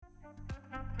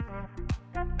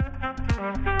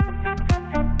Welcome,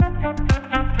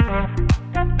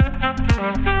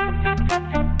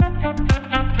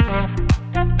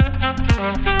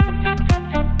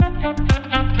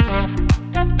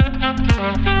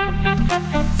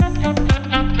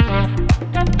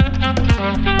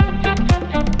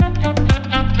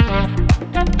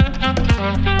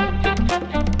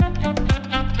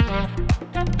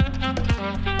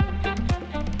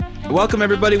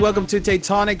 everybody. Welcome to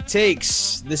Tectonic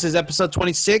Takes. This is episode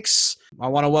 26. I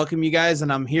want to welcome you guys,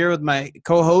 and I'm here with my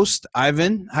co-host,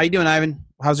 Ivan. How you doing, Ivan?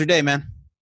 How's your day, man?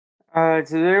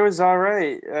 Today was all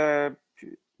right.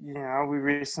 We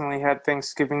recently had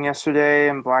Thanksgiving yesterday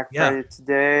and Black Friday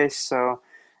today, so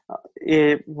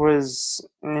it was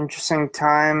an interesting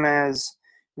time as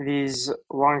these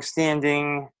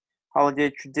long-standing holiday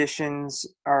traditions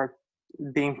are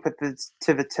being put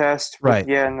to the test with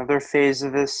another phase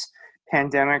of this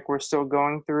pandemic we're still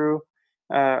going through.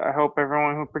 I hope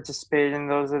everyone who participated in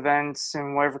those events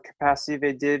in whatever capacity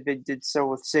they did so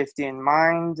with safety in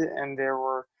mind, and they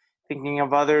were thinking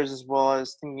of others as well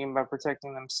as thinking about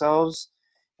protecting themselves,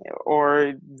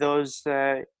 or those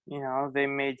that, they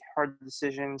made hard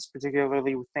decisions,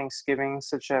 particularly with Thanksgiving,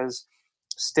 such as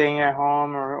staying at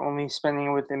home or only spending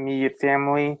it with immediate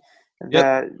family,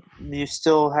 that you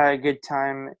still had a good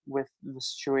time with the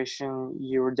situation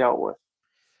you were dealt with.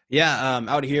 Yeah,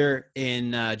 out here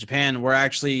in Japan, we're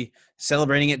actually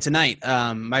celebrating it tonight.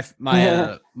 My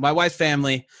wife's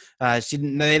family,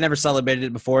 they never celebrated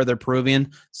it before. They're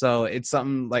Peruvian, so it's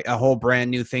something like a whole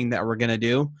brand new thing that we're gonna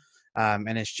do,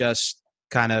 and it's just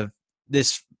kind of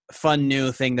this fun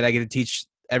new thing that I get to teach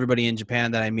everybody in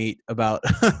Japan that I meet about.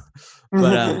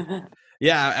 But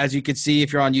yeah, as you can see,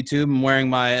 if you're on YouTube, I'm wearing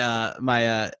my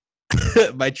my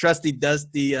trusty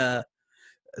dusty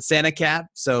Santa cap.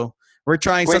 So we're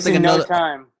trying something no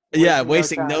time.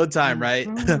 Wasting no time, right?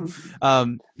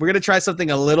 We're gonna try something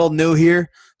a little new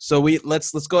here. So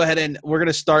let's go ahead and we're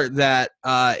gonna start that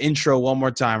intro one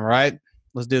more time, all right?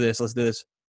 Let's do this. Yo,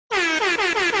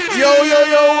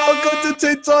 welcome to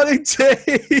Tectonic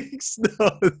Takes.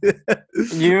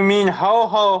 You mean ho,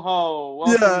 ho, ho.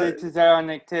 Welcome to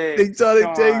Tectonic Takes.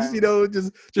 Tectonic Takes,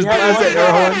 just blast that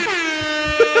air horn.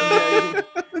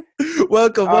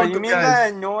 Welcome, you mean guys.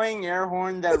 that annoying air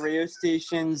horn that radio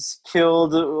stations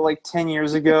killed like 10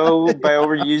 years ago by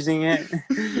overusing it?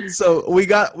 So we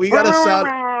got a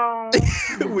sound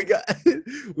we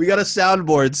got a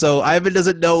soundboard. So Ivan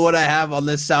doesn't know what I have on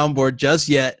this soundboard just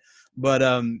yet. But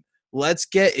let's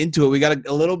get into it. We got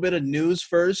a little bit of news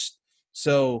first.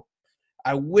 So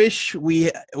I wish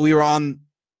we were on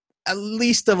at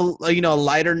least a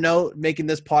lighter note making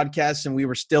this podcast and we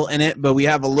were still in it, but we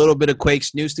have a little bit of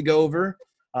Quakes news to go over.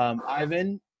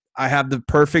 Ivan, I have the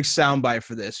perfect soundbite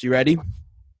for this. You ready?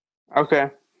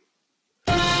 Okay.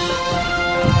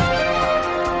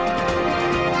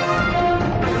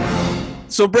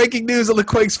 So breaking news on the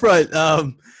Quakes front.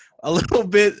 A little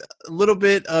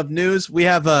bit of news. We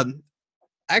have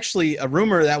actually a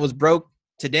rumor that was broke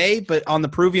today, but on the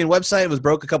Peruvian website, it was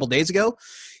broke a couple days ago.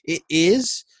 It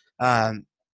is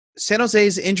San Jose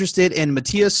is interested in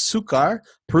Matias Sucar,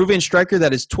 Peruvian striker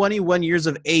that is 21 years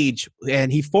of age,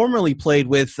 and he formerly played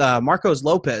with Marcos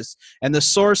Lopez. And the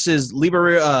source is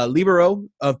Libero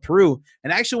of Peru.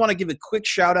 And I actually want to give a quick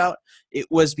shout out. It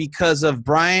was because of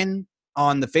Brian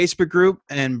on the Facebook group,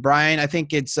 and Brian, I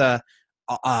think it's I'm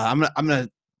gonna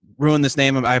ruin this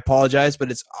name. I apologize, but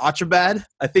it's Achabad.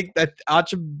 I think that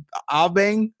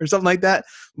Abang or something like that.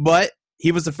 But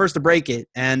he was the first to break it,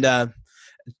 and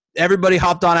everybody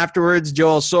hopped on afterwards.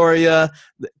 Joel Soria,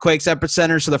 the Quakes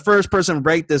Epicenter. So the first person to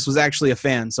break this was actually a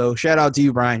fan. So shout out to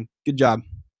you, Brian. Good job.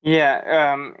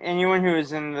 Yeah. Anyone who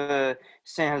is in the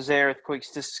San Jose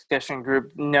Earthquakes discussion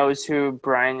group knows who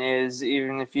Brian is,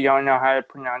 even if you don't know how to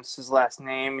pronounce his last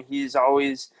name. He's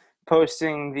always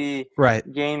posting the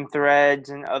game threads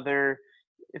and other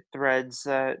threads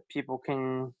that people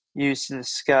can use to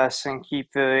discuss and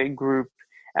keep the group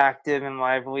active and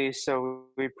lively. So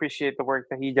we appreciate the work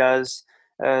that he does.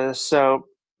 So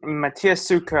Matias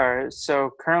Sucar,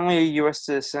 so currently a U.S.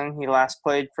 citizen. He last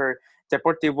played for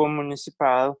Deportivo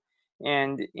Municipal,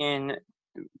 and in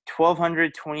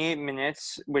 1,228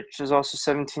 minutes, which is also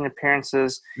 17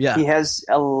 appearances, he has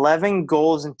 11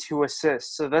 goals and 2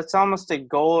 assists. So that's almost a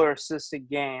goal or assist a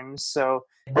game. So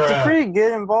it's a pretty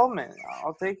good involvement.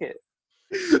 I'll take it.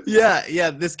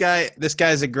 Yeah. This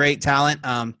guy's a great talent.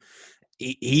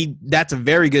 That's a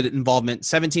very good involvement.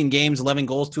 17 games, 11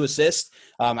 goals, 2 assists.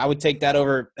 I would take that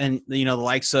over, and the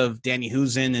likes of Danny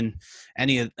Husen and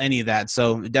any of that.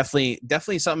 So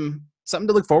definitely something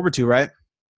to look forward to, right?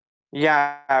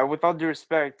 Yeah, with all due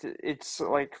respect, it's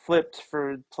like flipped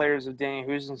for players of Danny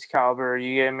Houston's caliber.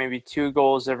 You get maybe 2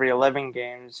 goals every 11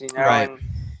 games, Right.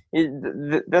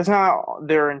 and that's not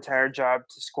their entire job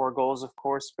to score goals, of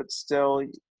course, but still,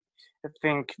 I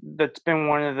think that's been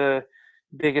one of the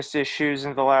biggest issues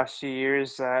in the last few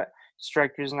years that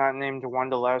strikers not named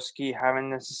Wondolowski haven't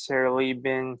necessarily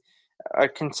been a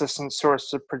consistent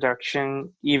source of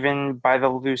production, even by the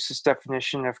loosest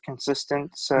definition of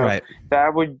consistent. So Right.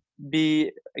 that would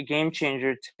be a game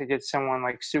changer to get someone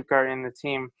like Sukar in the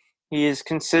team. He is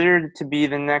considered to be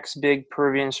the next big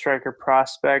Peruvian striker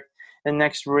prospect, the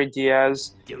next Rui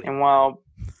Diaz. And while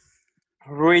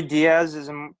Rui Diaz is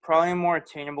probably a more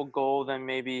attainable goal than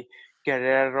maybe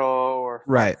Guerrero or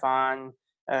Right. Farfan.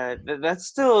 That's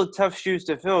still tough shoes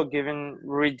to fill, given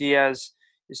Rui Diaz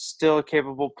is still a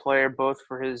capable player both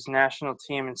for his national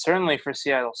team and certainly for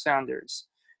Seattle Sounders.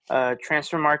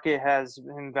 Transfer market has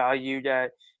him valued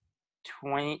at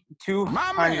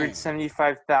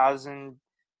 275,000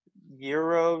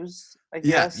 euros, I Yeah.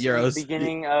 guess, in the Euros.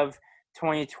 beginning of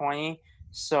 2020.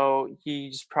 So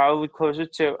he's probably closer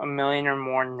to a million or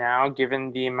more now,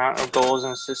 given the amount of goals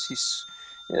and assists he's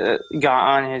got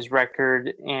on his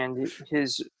record and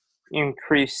his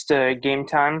increased game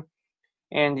time.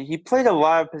 And he played a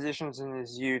lot of positions in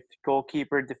his youth: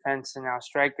 goalkeeper, defense, and now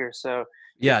striker. So if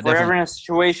Yeah, we're ever definitely. in a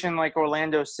situation like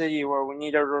Orlando City where we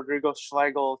need a Rodrigo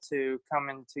Schlegel to come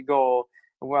into goal,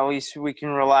 well, at least we can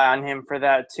rely on him for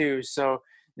that too. So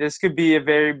this could be a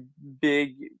very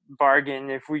big bargain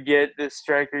if we get this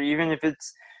striker, even if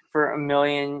it's for €1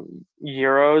 million.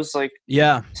 Like,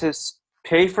 Yeah. to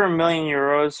pay for €1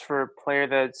 million for a player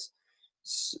that's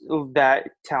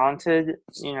that talented,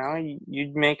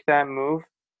 you'd make that move.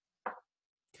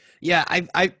 Yeah,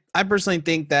 I personally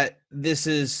think that this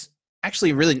is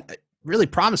actually really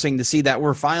promising to see that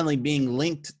we're finally being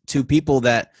linked to people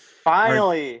that are.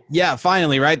 Finally. Yeah,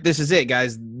 finally, right? This is it,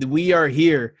 guys. We are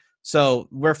here. So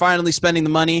we're finally spending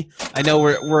the money. I know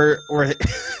we're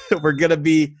we're gonna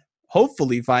be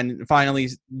hopefully finally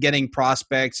getting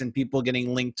prospects and people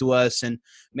getting linked to us. And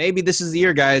maybe this is the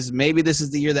year, guys. Maybe this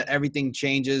is the year that everything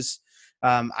changes.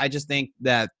 I just think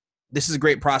that this is a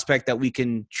great prospect that we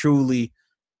can truly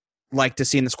like to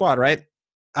see in the squad, right?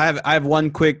 I have one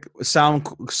quick sound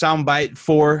bite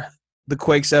for the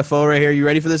Quakes FO right here. You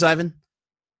ready for this, Ivan?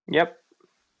 Yep.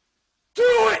 Do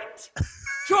it!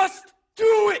 Just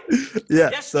do it!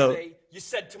 Yeah. Yesterday, you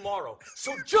said tomorrow.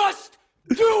 So just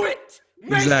do it!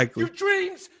 Make Exactly. your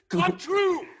dreams come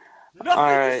true! Nothing All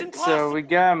is right, impossible. so we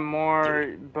got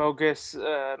more bogus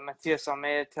Matias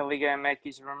Almeida to Liga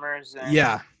MX rumors, and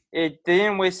Yeah. they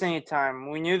didn't waste any time.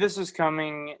 We knew this was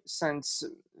coming since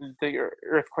the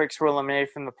Earthquakes were eliminated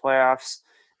from the playoffs,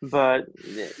 but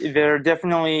they're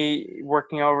definitely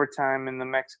working overtime in the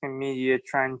Mexican media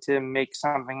trying to make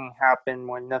something happen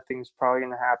when nothing's probably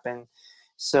going to happen.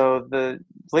 So the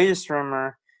latest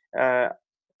rumor,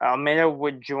 Almeida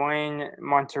would join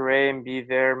Monterrey and be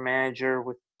their manager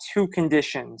with 2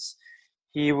 conditions.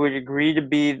 He would agree to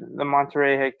be the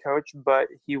Monterrey head coach, but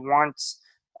he wants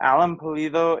Alan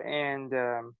Pulido and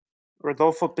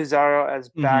Rodolfo Pizarro as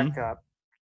backup,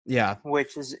 Yeah.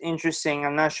 which is interesting.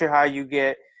 I'm not sure how you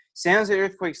get San Jose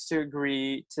Earthquakes to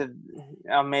agree to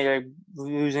Almeida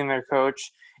losing their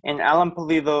coach, and Alan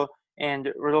Pulido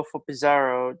and Rodolfo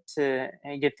Pizarro to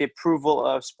get the approval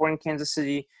of Sporting Kansas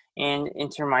City and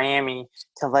Inter Miami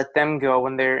to let them go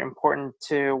when they're important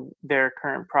to their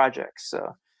current projects.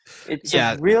 So it's a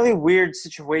Yeah. really weird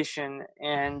situation,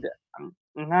 and I'm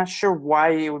not sure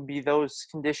why it would be those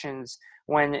conditions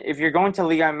when, if you're going to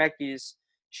Liga MX,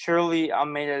 surely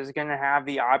Almeida is going to have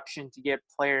the option to get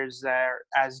players that are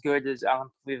as good as Alan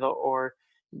Pulido or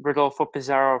Rodolfo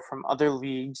Pizarro from other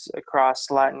leagues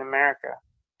across Latin America.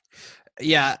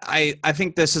 Yeah. I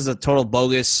think this is a total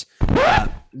bogus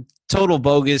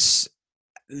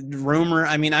rumor.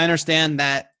 I mean, I understand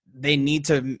that they need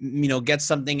to, get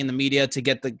something in the media to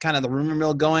get the kind of the rumor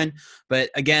mill going. But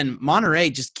again,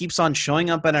 Monterrey just keeps on showing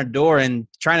up at our door and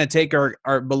trying to take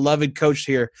our beloved coach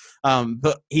here.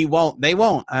 But they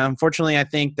won't. Unfortunately, I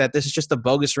think that this is just a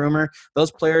bogus rumor.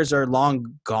 Those players are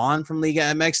long gone from Liga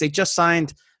MX. They just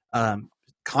signed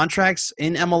contracts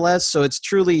in MLS. So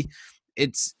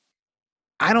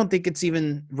I don't think it's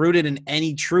even rooted in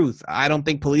any truth. I don't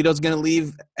think Pulido's going to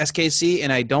leave SKC,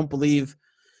 and I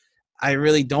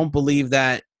really don't believe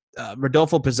that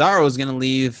Rodolfo Pizarro is going to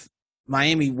leave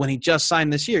Miami when he just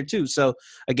signed this year too. So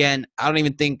again, I don't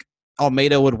even think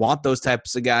Almeida would want those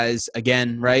types of guys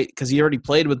again, right? Because he already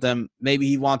played with them. Maybe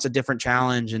he wants a different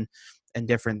challenge and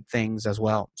different things as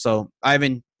well. So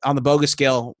Ivan, on the bogus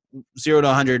scale, 0 to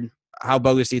 100, how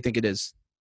bogus do you think it is?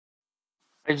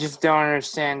 I just don't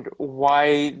understand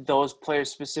why those players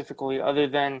specifically, other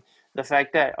than the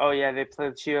fact that, oh yeah, they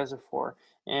played Chivas before.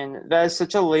 And that is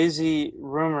such a lazy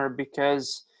rumor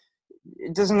because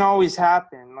it doesn't always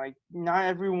happen. Like, not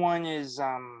everyone is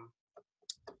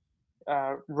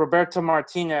Roberto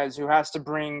Martinez, who has to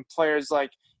bring players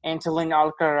like Antolin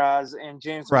Alcaraz and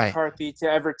James Right. McCarthy to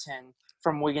Everton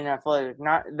from Wigan Athletic.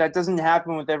 Not that doesn't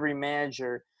happen with every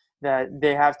manager, that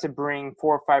they have to bring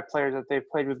 4 or 5 players that they've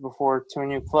played with before to a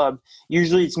new club.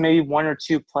 Usually, it's maybe 1 or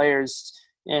 2 players,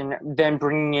 and then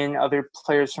bringing in other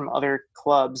players from other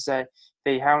clubs that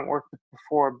they haven't worked with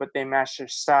before, but they match their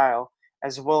style,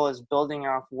 as well as building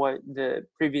off what the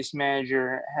previous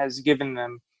manager has given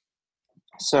them.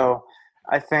 So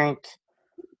I think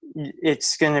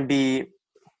it's going to be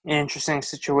an interesting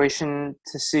situation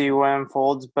to see what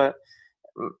unfolds. But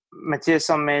Matias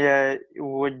Almeida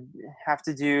would have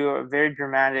to do a very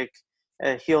dramatic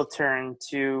heel turn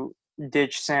to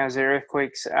ditch San Jose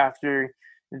Earthquakes after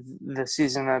the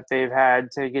season that they've had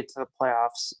to get to the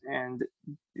playoffs. And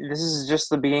this is just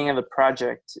the beginning of the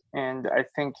project. And I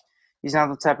think he's not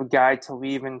the type of guy to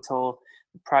leave until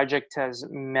the project has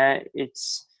met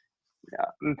its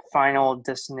final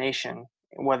destination,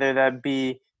 whether that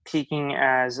be peaking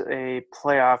as a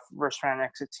playoff first round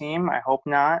exit team. I hope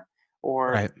not,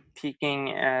 or Right.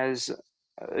 peaking as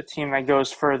a team that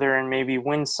goes further and maybe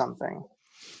wins something.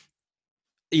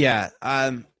 Yeah.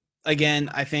 Again,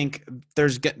 I think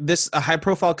there's this a high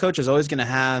profile coach is always going to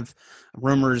have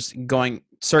rumors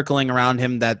circling around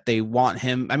him that they want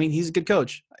him. I mean, he's a good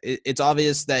coach. It's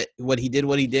obvious that what he did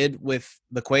with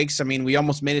the Quakes. I mean, we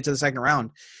almost made it to the second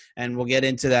round, and we'll get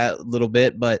into that a little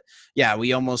bit. But yeah,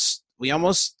 we almost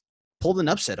pulled an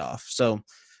upset off. So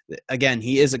again,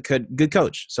 he is a good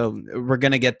coach. So we're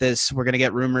gonna get this. We're gonna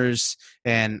get rumors,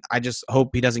 and I just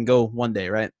hope he doesn't go one day,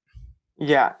 right?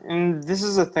 Yeah, and this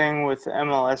is a thing with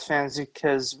MLS fans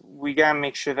because we gotta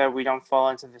make sure that we don't fall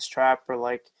into this trap where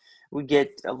like we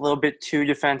get a little bit too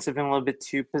defensive and a little bit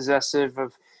too possessive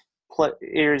of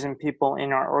players and people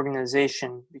in our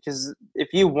organization. Because if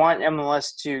you want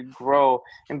MLS to grow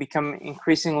and become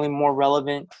increasingly more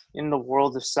relevant in the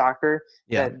world of soccer,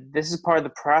 Yeah. that this is part of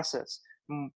the process.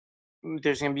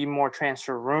 There's going to be more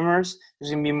transfer rumors.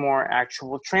 There's going to be more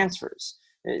actual transfers.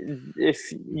 If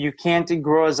you can't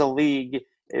grow as a league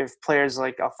if players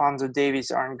like Alfonso Davies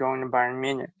aren't going to Bayern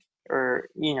Munich or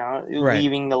Right.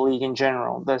 leaving the league in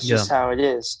general. That's Yeah. just how it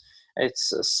is.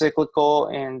 It's cyclical,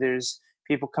 and there's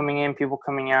people coming in, people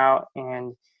coming out,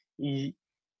 and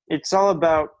it's all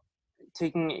about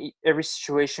taking every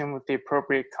situation with the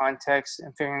appropriate context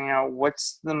and figuring out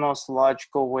what's the most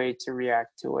logical way to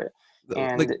react to it.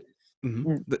 And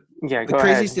Mm-hmm. yeah, go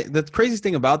ahead. The craziest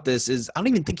thing about this is I don't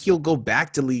even think he'll go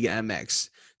back to Liga MX.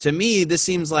 To me, this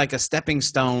seems like a stepping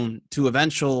stone to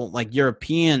eventual like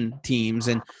European teams,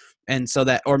 and so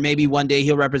that or maybe one day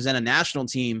he'll represent a national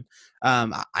team.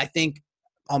 I think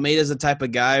Almeida's the type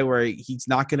of guy where he's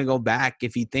not going to go back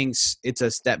if he thinks it's a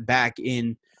step back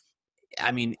in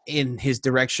his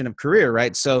direction of career,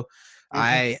 right? So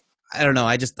I don't know.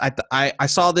 I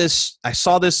saw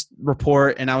this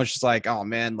report and I was just like, oh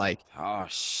man, like, oh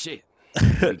shit,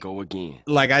 we go again.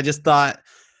 Like I just thought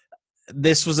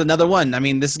this was another one. I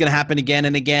mean, this is gonna happen again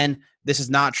and again. This is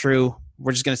not true.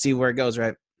 We're just gonna see where it goes,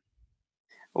 right?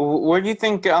 Where do you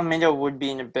think Almeida would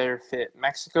be in a better fit,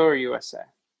 Mexico or USA,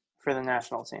 for the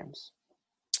national teams?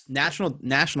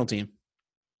 National team.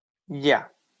 Yeah,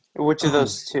 which of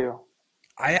those two?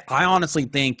 I honestly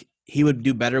think he would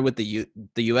do better with the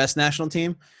U.S. national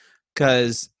team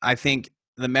because I think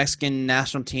the Mexican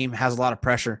national team has a lot of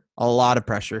pressure,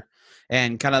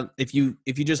 and kind of if you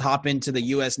just hop into the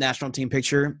U.S. national team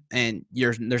picture and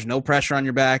there's no pressure on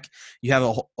your back, you have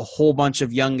a whole bunch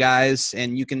of young guys,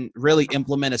 and you can really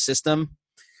implement a system.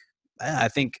 I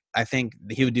think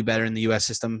he would do better in the U.S.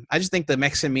 system. I just think the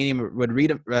Mexican media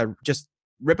would just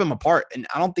rip him apart, and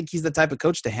I don't think he's the type of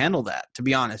coach to handle that. To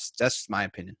be honest, that's just my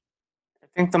opinion. I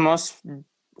think the most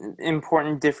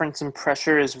important difference in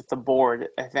pressure is with the board.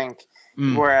 I think,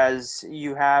 whereas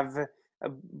you have a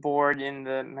board in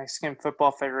the Mexican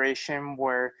Football Federation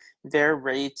where they're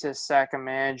ready to sack a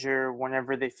manager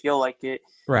whenever they feel like it.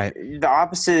 Right. The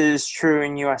opposite is true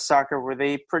in U.S. soccer, where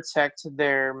they protect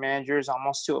their managers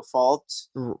almost to a fault.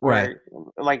 Right.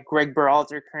 Like Greg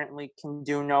Berhalter currently can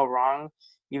do no wrong,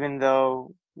 even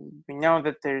though we know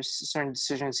that there's certain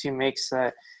decisions he makes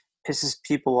that pisses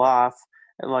people off,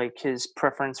 like his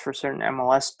preference for certain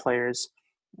MLS players.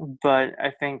 But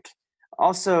I think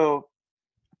also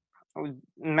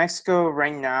Mexico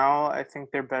right now, I think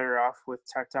they're better off with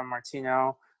Tata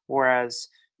Martino, whereas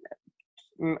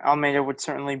Almeida would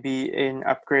certainly be an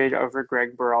upgrade over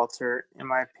Greg Berhalter, in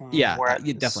my opinion. Yeah, whereas,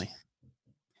 definitely.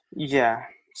 Yeah,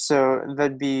 so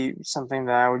that'd be something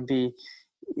that I would be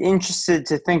interested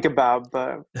to think about.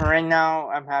 But for right now,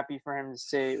 I'm happy for him to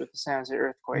stay with the San Jose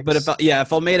Earthquakes. But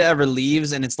if Almeida ever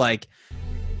leaves and it's like,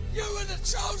 You were the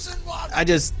chosen one.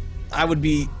 I would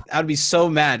be so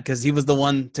mad because he was the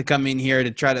one to come in here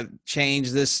to try to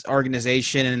change this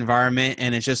organization and environment,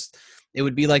 and it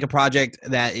would be like a project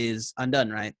that is undone,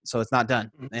 right? So it's not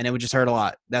done, and it would just hurt a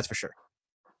lot. That's for sure.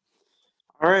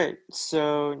 All right,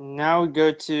 so now we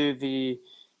go to the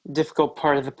difficult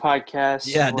part of the podcast.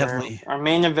 Yeah, definitely. Our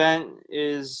main event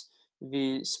is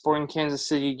the Sporting Kansas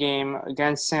City game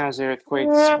against San Jose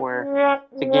Earthquakes, where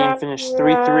the game finished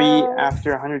 3-3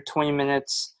 after 120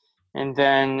 minutes, and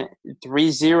then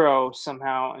 3-0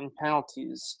 somehow in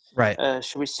penalties. Right.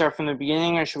 Should we start from the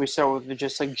beginning, or should we start with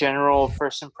just like general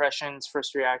first impressions,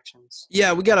 first reactions?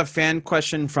 Yeah, we got a fan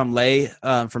question from Lay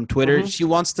from Twitter. She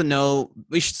wants to know –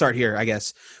 we should start here, I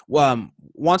guess.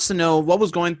 Wants to know what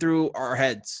was going through our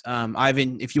heads.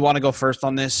 Ivan, if you want to go first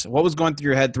on this, what was going through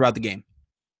your head throughout the game?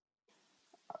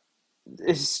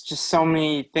 It's just so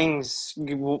many things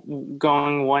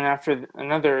going one after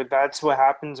another. That's what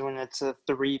happens when it's a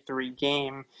 3-3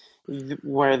 game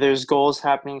where there's goals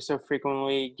happening so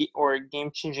frequently or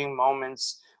game-changing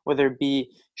moments, whether it be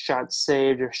shots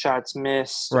saved or shots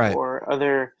missed or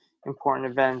other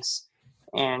important events.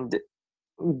 And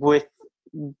with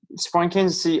Sporting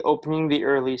Kansas City opening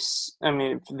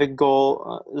the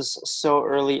goal is so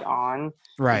early on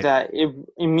that it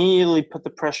immediately put the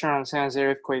pressure on San Jose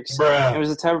Earthquakes. It was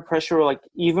the type of pressure where, like,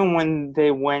 even when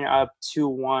they went up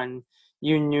 2-1,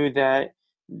 you knew that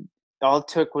all it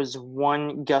took was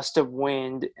one gust of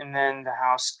wind, and then the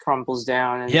house crumbles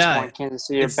down, and Sporting Kansas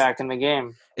City are back in the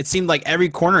game. It seemed like every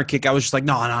corner kick, I was just like,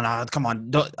 no, come on.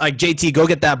 JT, go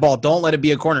get that ball. Don't let it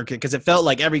be a corner kick, because it felt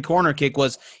like every corner kick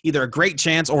was either a great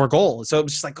chance or a goal. So it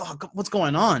was just like, oh, what's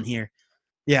going on here?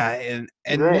 Yeah,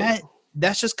 and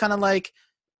that's just kind of like,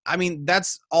 I mean,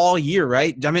 that's all year,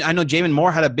 right? I mean, I know Jamin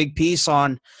Moore had a big piece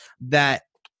on that.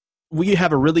 We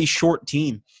have a really short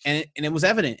team, and it was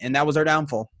evident, and that was our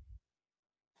downfall.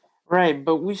 Right,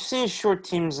 but we've seen short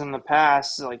teams in the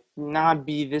past like not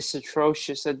be this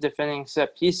atrocious at defending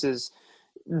set pieces.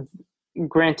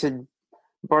 Granted,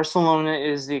 Barcelona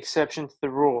is the exception to the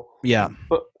rule. Yeah.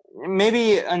 But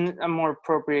maybe a more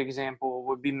appropriate example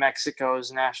would be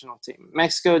Mexico's national team.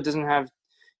 Mexico doesn't have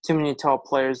too many tall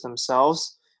players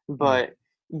themselves, but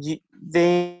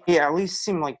they at least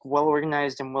seem like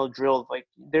well-organized and well-drilled. Like,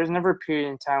 there's never a period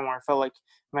in time where I felt like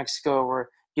Mexico were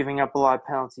giving up a lot of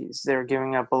penalties. They're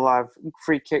giving up a lot of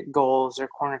free kick goals or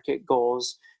corner kick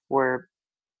goals where,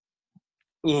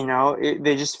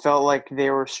 they just felt like they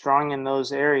were strong in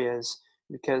those areas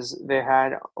because they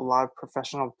had a lot of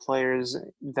professional players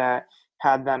that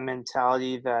had that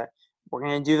mentality that we're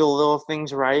going to do the little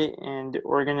things right and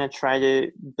we're going to try to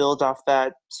build off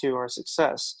that to our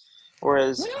success.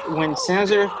 Whereas when San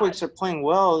Jose Earthquakes are playing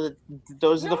well,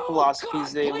 those are the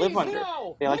philosophies they live under.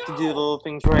 They like to do the little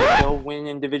things right. They'll win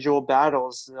individual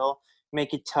battles. They'll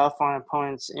make it tough on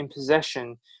opponents in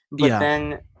possession. But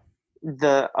then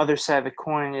the other side of the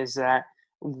coin is that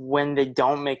when they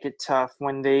don't make it tough,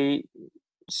 when they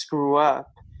screw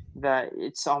up, that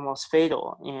it's almost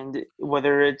fatal. And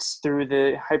whether it's through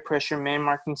the high-pressure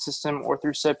man-marking system or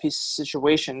through set-piece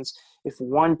situations, if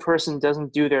one person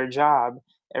doesn't do their job,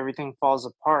 everything falls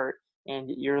apart and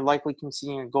you're likely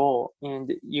conceding a goal.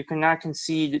 And you cannot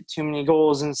concede too many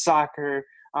goals in soccer,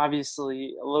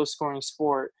 obviously a low-scoring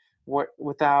sport,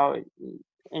 without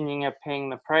ending up paying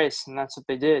the price, and that's what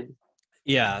they did.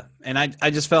 Yeah, and I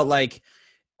just felt like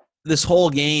this whole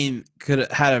game could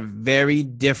have had a very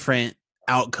different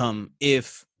outcome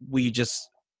if we just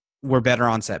were better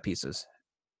on set pieces.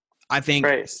 I think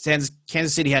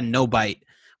Kansas City had no bite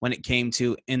when it came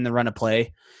to in the run of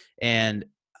play, and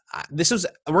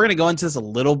we're going to go into this a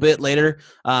little bit later,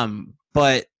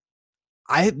 but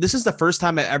this is the first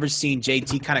time I've ever seen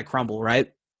JT kind of crumble,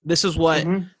 right? This is what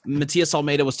Matias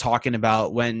Almeida was talking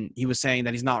about when he was saying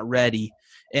that he's not ready.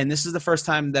 And this is the first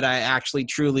time that I actually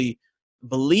truly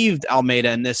believed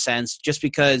Almeida in this sense, just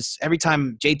because every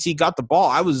time JT got the ball,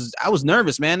 I was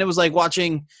nervous, man. It was like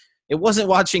it wasn't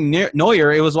watching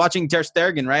Neuer, it was watching Ter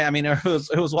Stegen, right? I mean, it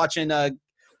was watching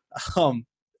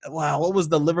wow, what was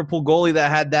the Liverpool goalie that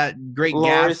had that great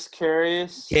Loris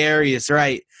Karius? Karius,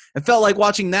 right. It felt like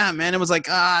watching that, man. It was like,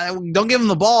 don't give him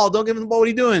the ball. Don't give him the ball. What are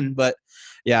you doing? But,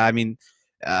 yeah, I mean.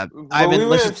 we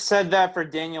would have said that for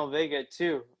Daniel Vega,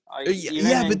 too.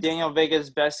 In Daniel Vega's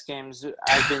best games,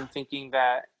 I've been thinking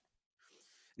that.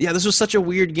 Yeah, this was such a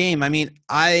weird game. I mean,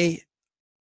 I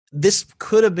this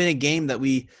could have been a game that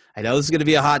I know this is going to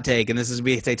be a hot take and this is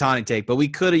going to be a Tectonic take, but we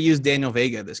could have used Daniel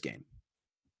Vega this game.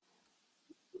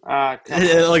 Like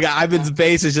Ivan's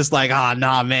face is just like, oh,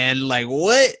 nah, man. Like,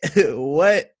 what?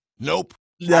 What? Nope.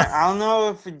 I don't know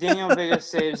if Daniel Vega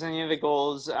saves any of the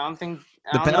goals. I don't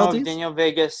know if Daniel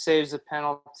Vega saves the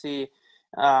penalty.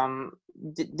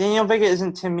 Daniel Vega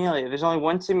isn't Tim Melia. There's only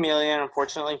one Tim Melia, and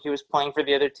unfortunately, he was playing for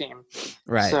the other team.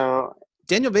 Right. So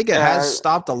Daniel Vega has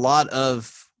stopped a lot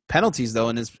of penalties though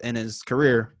in his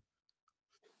career.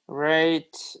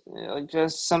 Right,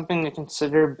 just something to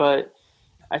consider, but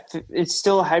it's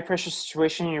still a high pressure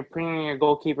situation. You're putting in a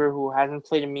goalkeeper who hasn't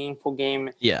played a meaningful game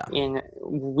in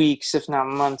weeks, if not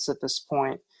months, at this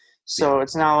point. So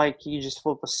it's not like you just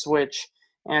flip a switch.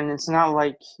 And it's not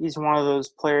like he's one of those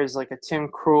players like a Tim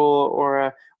Krul or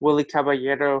a Willie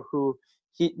Caballero who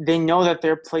they know that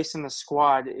their place in the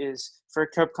squad is for a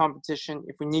cup competition.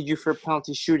 If we need you for a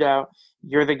penalty shootout,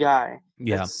 you're the guy.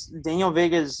 Yeah. Daniel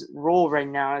Vega's role right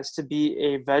now is to be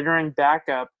a veteran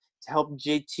backup to help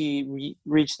JT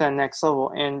reach that next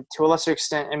level. And to a lesser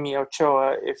extent, Emi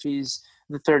Ochoa, if he's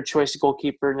the third choice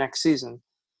goalkeeper next season.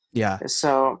 Yeah.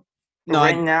 So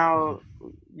now,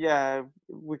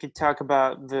 we could talk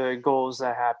about the goals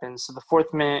that happened. So the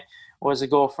 4th minute was a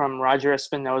goal from Roger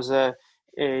Espinoza,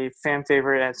 a fan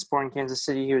favorite at Sporting Kansas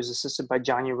City. He was assisted by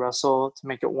Johnny Russell to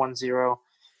make it 1-0.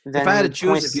 Then if I had to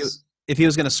choose if he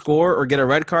was going to score or get a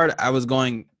red card, I was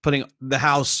putting the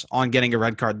house on getting a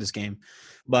red card this game.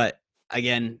 But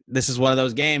again, this is one of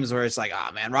those games where it's like,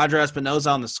 man, Roger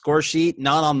Espinoza on the score sheet,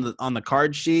 not on the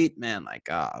card sheet. Man, like,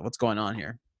 what's going on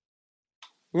here?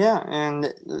 Yeah,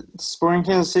 and Sporting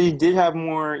Kansas City did have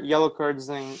more yellow cards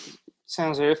than San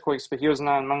Jose Earthquakes, but he was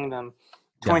not among them.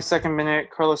 22nd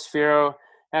minute, Carlos Fierro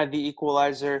had the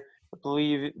equalizer. I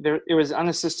believe it was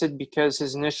unassisted because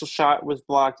his initial shot was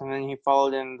blocked, and then he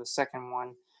followed in the second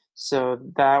one. So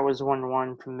that was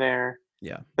 1-1 from there.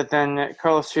 Yeah. But then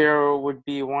Carlos Fierro would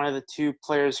be one of the 2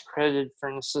 players credited for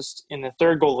an assist in the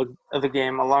third goal of the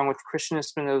game, along with Christian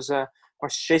Espinoza, or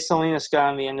Shea Salinas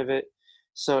got on the end of it.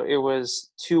 So it was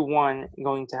 2-1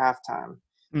 going to halftime.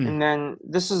 And then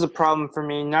this is a problem for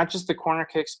me, not just the corner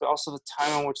kicks, but also the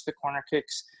time in which the corner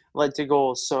kicks led to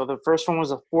goals. So the first one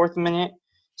was a 4th minute,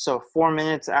 so 4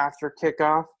 minutes after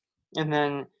kickoff. And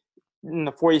then in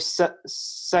the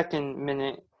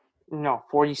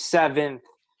 47th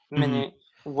minute,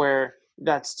 where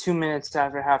that's 2 minutes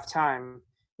after halftime,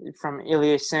 from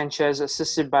Ilie Sanchez,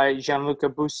 assisted by Gianluca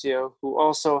Busio, who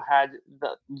also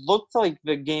looked like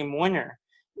the game winner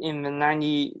in the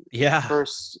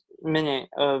 91st minute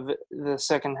of the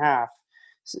second half.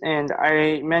 And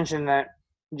I mentioned that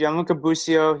Gianluca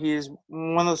Busio, he's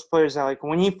one of those players that, like,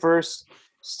 when he first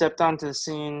stepped onto the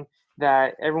scene,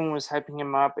 that everyone was hyping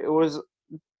him up. It was,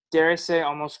 dare I say,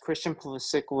 almost Christian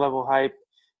Pulisic level hype,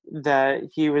 that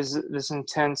he was this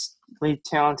intensely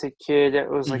talented kid that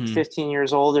was like 15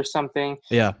 years old or something.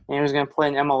 Yeah. And he was going to play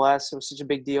in MLS. It was such a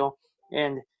big deal.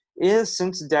 And it has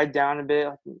since died down a bit.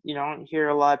 You don't hear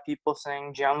a lot of people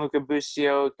saying, Gianluca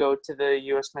Busio, go to the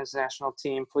U.S. men's national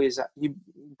team, please.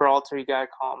 Gibraltar, you got to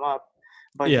call him up.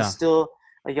 But he's still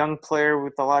a young player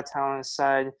with a lot of talent on his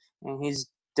side, and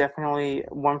he's definitely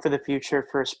one for the future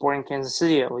for Sporting Kansas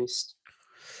City, at least.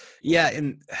 Yeah,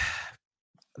 and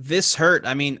this hurt.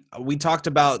 I mean, we talked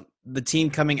about the team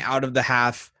coming out of the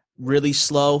half really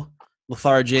slow,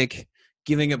 lethargic,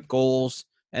 giving up goals.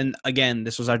 And again,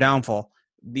 this was our downfall.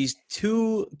 These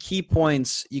 2 key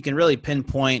points you can really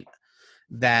pinpoint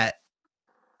that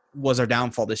was our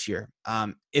downfall this year.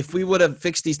 If we would have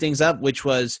fixed these things up, which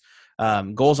was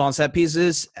goals on set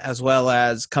pieces, as well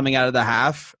as coming out of the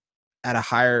half at a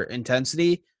higher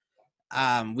intensity,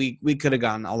 we could have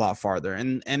gone a lot farther.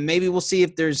 And maybe we'll see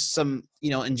if there's some,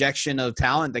 injection of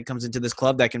talent that comes into this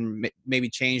club that can maybe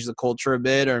change the culture a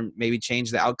bit, or maybe change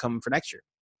the outcome for next year.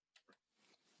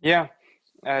 Yeah,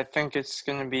 I think it's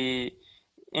going to be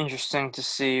interesting to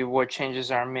see what changes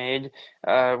are made.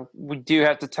 We do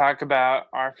have to talk about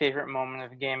our favorite moment of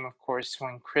the game, of course,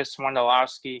 when Chris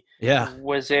Wondolowski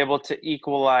was able to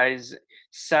equalize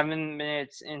 7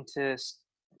 minutes into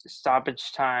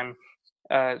stoppage time.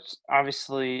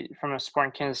 Obviously, from a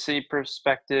Sporting Kansas City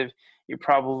perspective, you're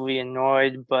probably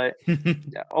annoyed, but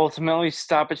ultimately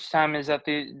stoppage time is at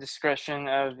the discretion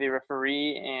of the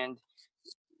referee, and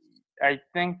I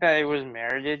think that it was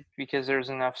merited because there was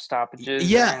enough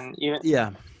stoppages. I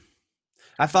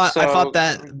thought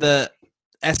that the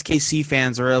SKC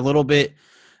fans were a little bit,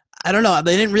 I don't know,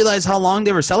 they didn't realize how long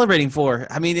they were celebrating for.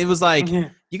 I mean, it was like,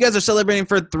 you guys are celebrating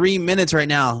for 3 minutes right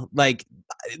now. Like,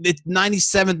 it's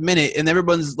 97th minute, and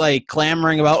everyone's like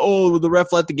clamoring about, the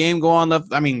ref let the game go on.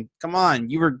 I mean, come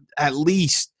on, you were at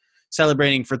least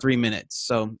celebrating for 3 minutes.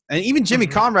 So, and even Jimmy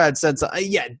Conrad said, so,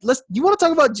 yeah, you want to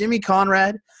talk about Jimmy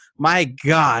Conrad? My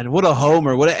God, what a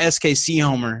homer. What a SKC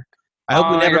homer. I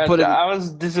hope we never put him. I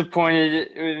was disappointed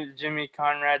with Jimmy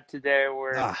Conrad today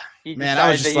where he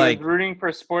decided that he was rooting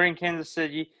for Sporting Kansas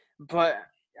City. But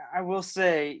I will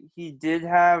say he did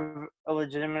have a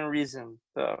legitimate reason,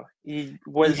 though. He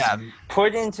was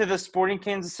put into the Sporting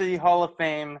Kansas City Hall of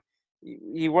Fame.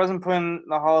 He wasn't put in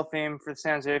the Hall of Fame for the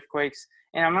San Jose Earthquakes.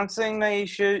 And I'm not saying that he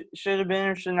should have been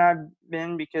or should not have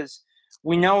been, because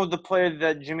we know the player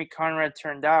that Jimmy Conrad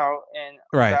turned out, and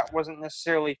that wasn't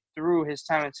necessarily through his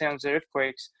time at San Jose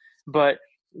Earthquakes. But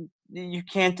you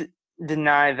can't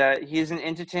deny that he's an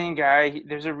entertaining guy.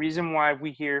 There's a reason why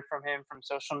we hear from him from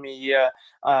social media,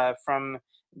 from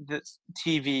the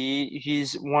TV.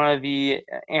 He's one of the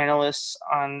analysts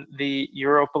on the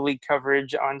Europa League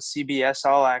coverage on CBS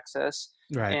All Access.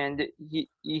 Right. And he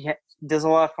does a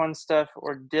lot of fun stuff,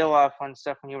 or did a lot of fun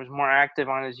stuff when he was more active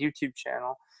on his YouTube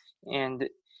channel. And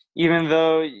even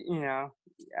though,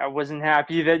 I wasn't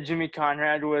happy that Jimmy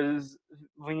Conrad was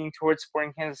leaning towards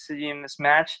Sporting Kansas City in this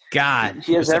match. God,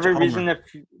 he has every reason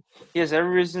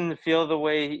to feel the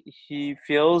way he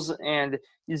feels, and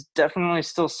he's definitely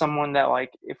still someone that,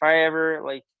 like, if I ever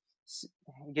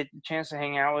get the chance to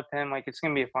hang out with him, it's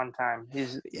gonna be a fun time.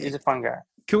 He's a fun guy.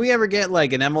 Can we ever get an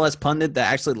MLS pundit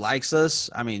that actually likes us?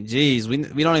 I mean, geez, we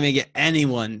don't even get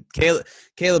anyone.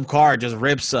 Caleb Carr just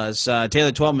rips us.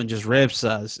 Taylor Twellman just rips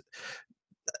us.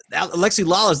 Alexi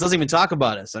Lawless doesn't even talk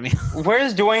about us. I mean,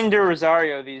 where's Dwayne De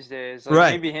Rosario these days?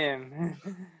 Maybe him.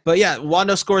 But yeah,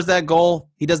 Wando scores that goal.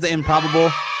 He does the improbable.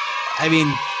 I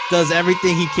mean, does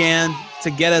everything he can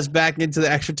to get us back into the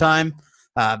extra time.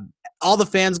 All the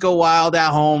fans go wild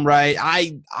at home, right?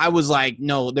 I was like,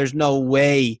 no, there's no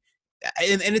way.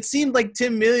 And it seemed like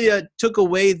Tim Melia took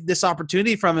away this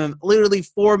opportunity from him literally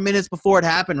 4 minutes before it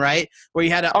happened, right? Where he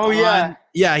had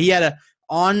he had a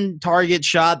on-target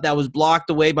shot that was blocked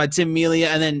away by Tim Melia,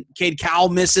 and then Cade Cowell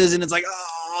misses, and it's like,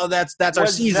 oh, that's our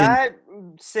season. Was that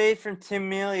save from Tim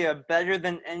Melia better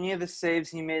than any of the saves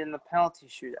he made in the penalty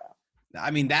shootout?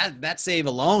 I mean, that save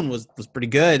alone was pretty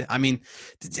good. I mean,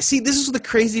 see, this is the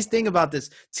craziest thing about this.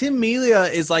 Tim Melia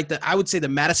is I would say the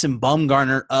Madison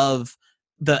Bumgarner of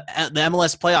the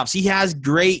MLS playoffs. He has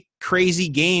great, crazy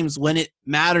games when it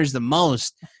matters the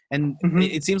most. And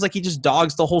it seems like he just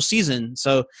dogs the whole season.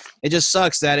 So it just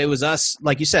sucks that it was us,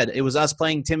 like you said, it was us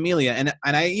playing Tim Melia. And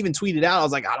I even tweeted out, I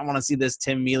was like, I don't want to see this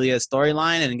Tim Melia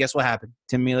storyline. And guess what happened?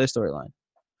 Tim Melia storyline.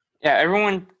 Yeah,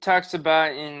 everyone talks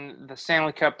about in the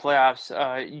Stanley Cup playoffs,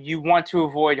 you want to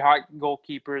avoid hot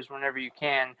goalkeepers whenever you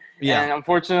can. Yeah. And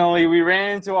unfortunately, we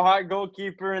ran into a hot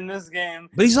goalkeeper in this game.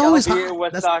 But he's always hot.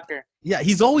 With soccer. Yeah,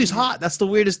 he's always hot. That's the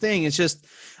weirdest thing. It's just,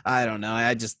 I don't know.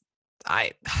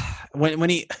 When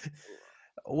he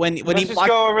Let's just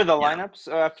go over the lineups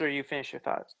after you finish your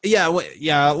thoughts. Yeah,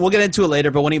 we'll get into it later.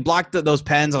 But when he blocked those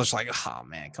pens, I was like, oh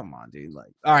man, come on, dude. All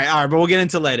right, but we'll get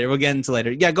into it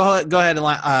later. Yeah, go ahead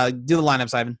and do the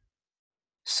lineups, Ivan.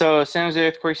 So San Jose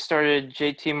Earthquakes started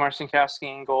JT Marcinkowski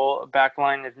in goal, a back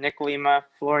line of Nick Lima,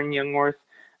 Florian Youngworth,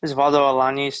 Osvaldo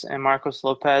Alanis, and Marcos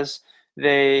Lopez.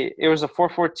 It was a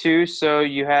 4-4-2, so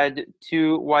you had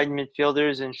two wide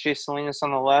midfielders and Shea Salinas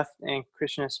on the left and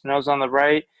Christian Espinoza on the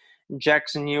right.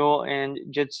 Jackson Ewell and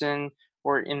Judson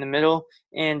were in the middle,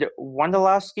 and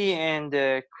Wondolowski and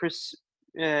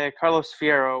Carlos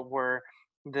Fierro were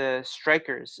the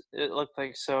strikers, it looked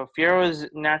like. So Fierro is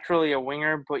naturally a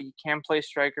winger, but he can play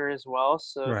striker as well,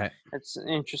 so It's an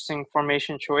interesting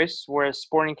formation choice. Whereas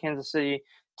Sporting Kansas City,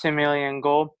 Tim Melia in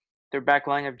goal, their back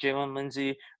line of Jalen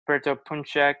Lindsay, Berto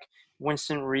Punchek,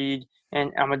 Winston Reed,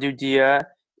 and Amadou Dia.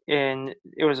 And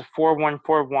it was a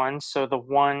 4-1-4-1, so the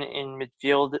one in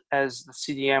midfield as the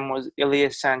CDM was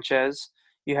Elias Sanchez.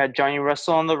 You had Johnny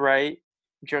Russell on the right,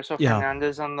 Joseph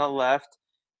Fernandez on the left.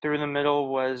 Through the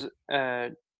middle was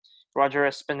Roger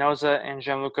Espinoza and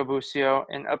Gianluca Busio.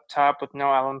 And up top with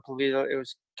no Alan Pulido, it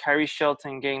was Kyrie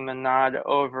Shelton getting the nod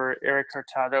over Eric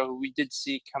Hurtado, who we did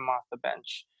see come off the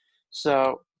bench.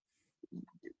 So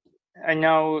I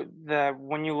know that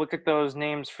when you look at those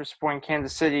names for Sporting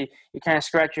Kansas City, you kind of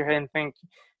scratch your head and think,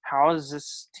 how is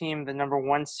this team the number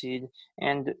one seed?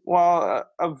 And, well,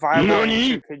 a viable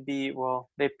answer could be, well,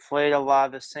 they played a lot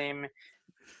of the same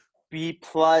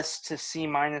B-plus to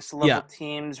C-minus level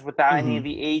teams without any of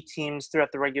the A teams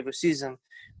throughout the regular season.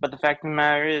 But the fact of the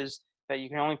matter is that you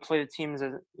can only play the teams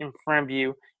that are in front of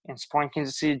you, and Sporting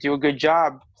Kansas City do a good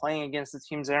job playing against the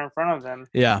teams that are in front of them.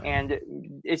 Yeah. And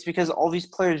it's because all these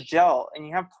players gel, and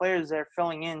you have players that are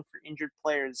filling in for injured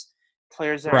players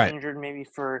that are injured maybe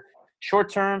for short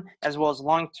term as well as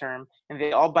long term, and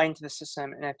they all buy into the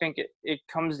system. And I think it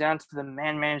comes down to the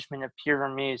man management of Pierre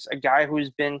Vermes, a guy who's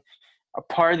been a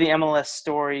part of the MLS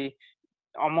story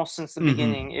almost since the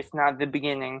beginning, if not the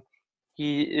beginning.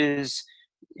 His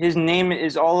name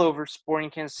is all over Sporting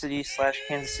Kansas City /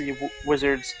 Kansas City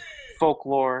Wizards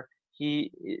folklore.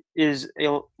 He is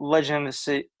a legend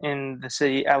in the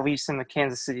city, at least in the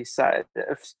Kansas City side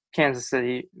of Kansas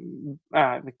City,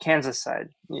 the Kansas side,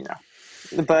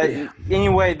 But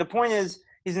anyway, the point is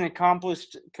he's an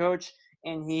accomplished coach,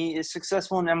 and he is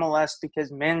successful in MLS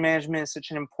because man management is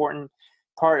such an important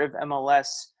part of MLS,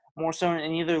 more so in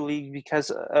any other league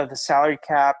because of the salary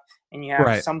cap, and you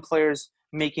have some players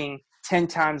making 10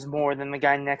 times more than the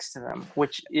guy next to them,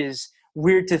 which is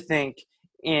weird to think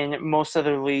in most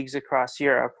other leagues across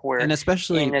Europe, and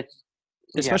especially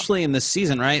in this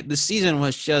season, right? This season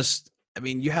was just,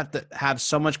 you have to have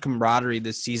so much camaraderie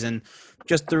this season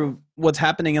just through what's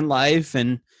happening in life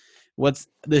and what's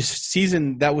this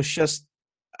season that was just,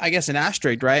 I guess, an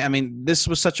asterisk, right? This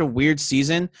was such a weird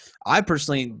season.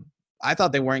 I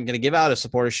thought they weren't going to give out a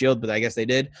supporter shield, but I guess they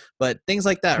did. But things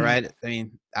like that, right?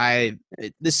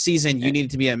 This season you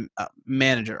needed to be a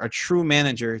manager, a true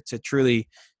manager, to truly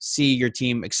see your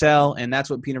team excel, and that's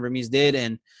what Peter Vermes did.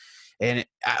 And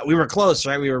we were close,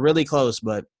 right? We were really close,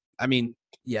 but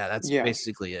that's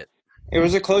basically it. It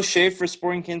was a close shave for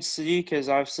Sporting Kansas City because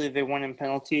obviously they won in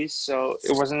penalties, so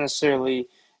it wasn't necessarily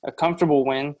a comfortable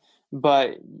win.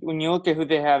 But when you look at who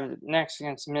they have next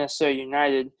against Minnesota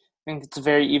United, I think it's a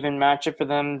very even matchup for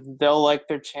them. They'll like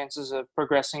their chances of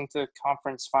progressing to the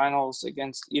conference finals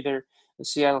against either the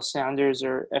Seattle Sounders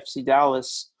or FC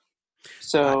Dallas.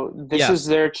 So this is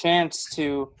their chance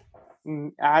to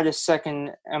add a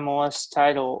second MLS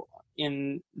title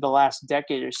in the last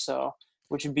decade or so,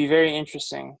 which would be very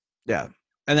interesting. Yeah.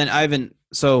 And then, Ivan,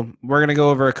 so we're going to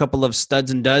go over a couple of studs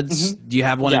and duds. Do you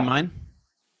have one in mind?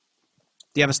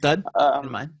 Do you have a stud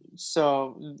in mind?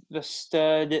 So the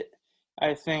stud,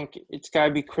 I think it's got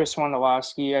to be Chris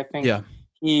Wondolowski. I think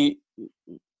he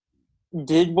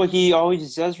did what he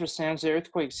always does for San Jose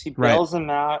Earthquakes. He bails them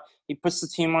out. He puts the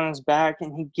team on his back,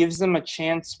 and he gives them a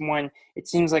chance when it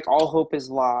seems like all hope is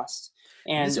lost.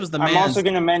 And I'm also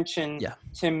going to mention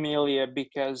Tim Melia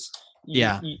because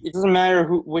it doesn't matter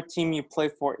what team you play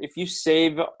for. If you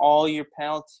save all your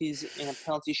penalties in a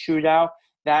penalty shootout,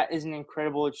 that is an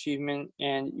incredible achievement,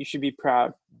 and you should be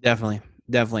proud. Definitely.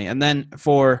 And then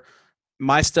for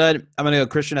my stud, I'm going to go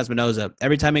Christian Espinoza.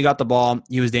 Every time he got the ball,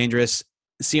 he was dangerous.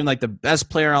 It seemed like the best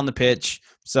player on the pitch.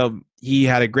 So he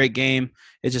had a great game.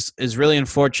 It just is really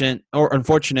unfortunate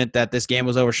that this game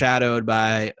was overshadowed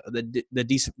by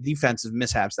the defensive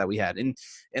mishaps that we had. And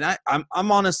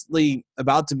I'm honestly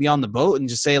about to be on the boat and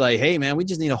just say, like, hey, man, we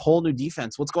just need a whole new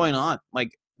defense. What's going on?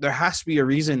 Like, there has to be a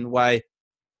reason why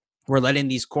we're letting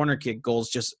these corner kick goals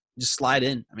just slide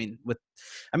in.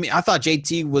 I thought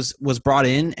JT was brought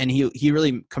in and he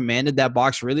really commanded that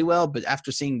box really well. But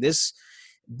after seeing this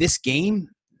game,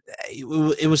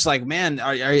 it was like, man,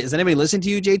 is anybody listening to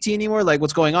you, JT, anymore? Like,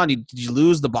 what's going on? Did you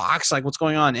lose the box? Like, what's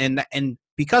going on? And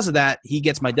because of that, he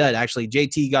gets my dud. Actually,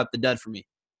 JT got the dud for me.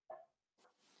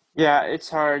 Yeah, it's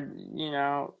hard,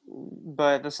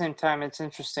 but at the same time, it's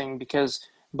interesting because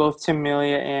both Tim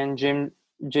Melia and JT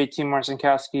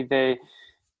Marcinkowski, they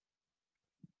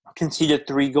conceded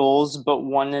 3 goals, but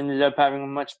one ended up having a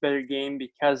much better game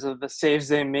because of the saves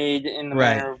they made in the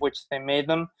manner of which they made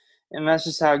them. And that's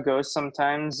just how it goes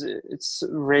sometimes. It's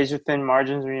razor-thin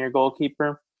margins when you're a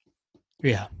goalkeeper.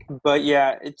 Yeah. But,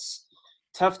 it's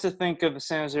tough to think of the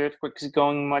San Jose Earthquakes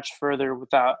going much further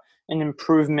without an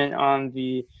improvement on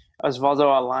the Osvaldo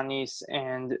Alanis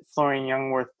and Florian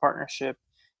Youngworth partnership.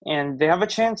 And they have a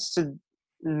chance to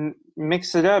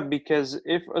mix it up because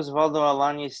if Osvaldo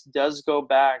Alanis does go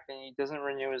back and he doesn't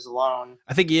renew his loan,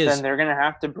 I think he is. Then they're going to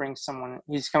have to bring someone.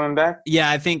 He's coming back? Yeah,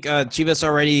 I think Chivas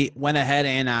already went ahead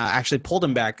and actually pulled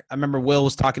him back. I remember Will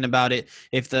was talking about it.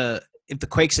 If the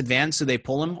Quakes advance, so they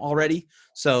pull him already.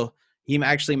 So he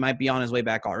actually might be on his way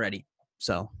back already.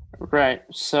 So right.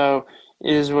 So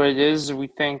it is what it is. We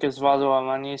thank Osvaldo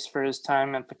Alanis for his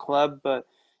time at the club, but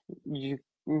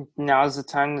now's the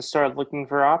time to start looking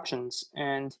for options,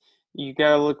 and you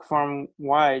got to look for them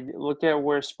wide. Look at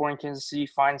where Sporting Kansas City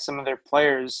finds some of their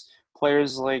players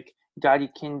like Gadi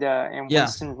Kinda and Yeah.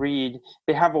 Winston Reed,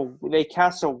 they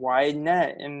cast a wide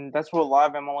net, and that's what a lot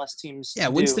of MLS teams Yeah,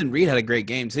 do. Winston Reed had a great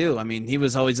game too. I mean, he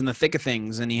was always in the thick of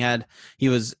things, and he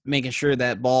was making sure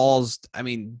that balls,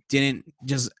 didn't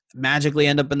just magically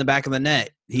end up in the back of the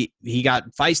net. He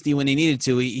got feisty when he needed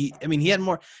to. He had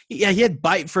more. He had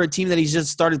bite for a team that he's just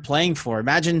started playing for.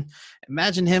 Imagine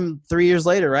him 3 years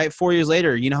later, right? 4 years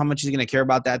later. You know how much he's going to care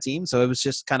about that team. So it was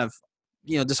just kind of,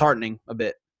 disheartening a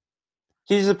bit.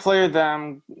 He's a player that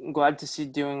I'm glad to see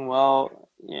doing well.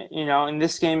 In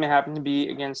this game, it happened to be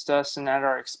against us and at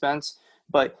our expense.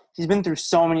 But he's been through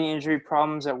so many injury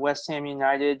problems at West Ham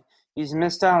United. He's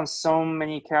missed out on so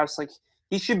many caps. Like,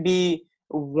 he should be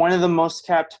one of the most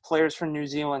capped players for New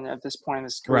Zealand at this point in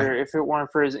his career, if it weren't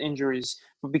for his injuries.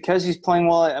 But because he's playing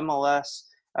well at MLS,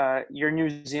 if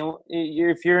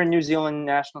you're a New Zealand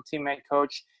national team head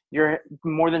coach, you're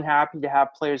more than happy to have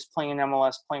players playing in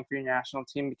MLS playing for your national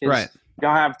team, because you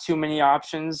don't have too many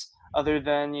options other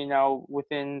than,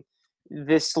 within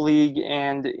this league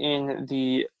and in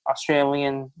the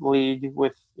Australian league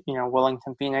with,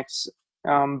 Wellington Phoenix.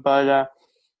 Yeah,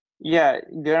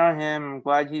 good on him. I'm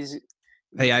glad he's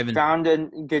Ivan, found a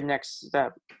good next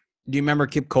step. Do you remember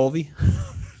Kip Colby?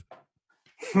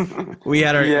 We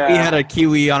had a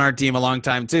Kiwi on our team a long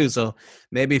time too, so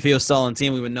maybe if he was still on the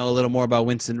team, we would know a little more about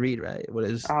Winston Reed, right?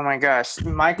 Oh my gosh,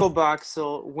 Michael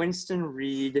Boxall, Winston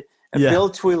Reed, Bill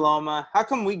Tuiloma. How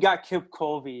come we got Kip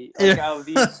Colby out of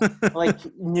these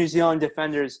New Zealand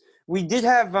defenders? We did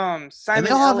have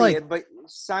Simon Elliott, but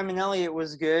Simon Elliott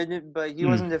was good, but he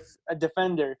wasn't a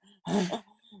defender.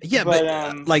 Yeah, but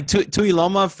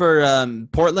Tuiloma for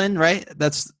Portland, right?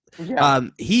 That's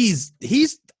he's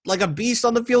like a beast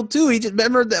on the field too. He just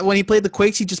remember that when he played the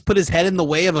Quakes, he just put his head in the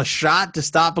way of a shot to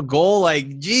stop a goal.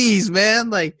 Like, geez,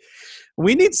 man, like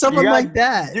we need someone like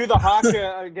that. Do the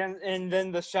haka again, and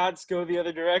then the shots go the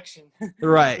other direction.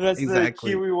 Right, That's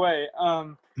exactly. the Kiwi way.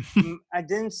 I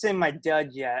didn't say my dud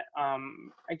yet.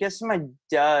 I guess my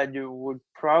dud would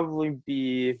probably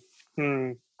be.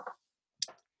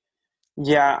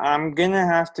 Yeah, I'm gonna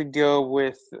have to go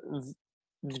with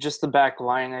just the back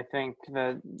line. I think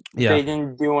that they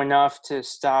didn't do enough to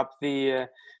stop the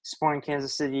Sporting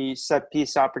Kansas City set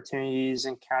piece opportunities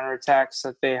and counterattacks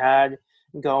that they had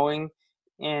going.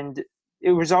 And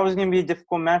it was always going to be a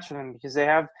difficult match for them because they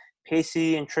have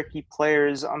pacey and tricky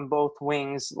players on both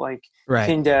wings like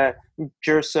Kinda,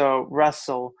 Jerso,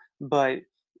 Russell. But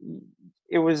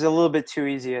it was a little bit too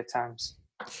easy at times.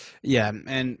 Yeah,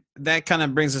 and that kind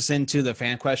of brings us into the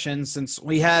fan questions. Since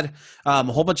we had a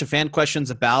whole bunch of fan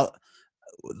questions about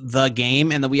the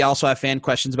game, and then we also have fan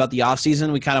questions about the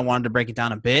offseason, we kind of wanted to break it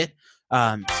down a bit.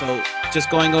 So just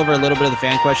going over a little bit of the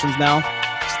fan questions now.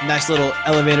 Just nice little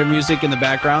elevator music in the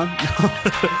background.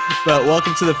 But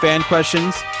welcome to the fan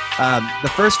questions.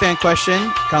 The first fan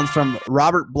question comes from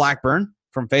Robert Blackburn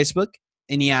from Facebook,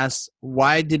 and he asks,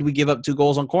 why did we give up 2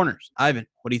 goals on corners? Ivan,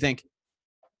 what do you think?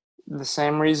 The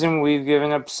same reason we've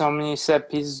given up so many set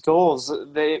pieces goals.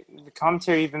 The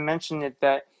commentary even mentioned it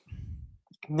that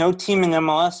no team in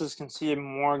MLS has conceded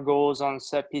more goals on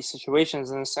set piece situations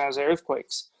than the San Jose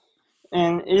Earthquakes.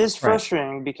 And it is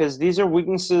frustrating because these are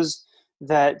weaknesses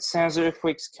that San Jose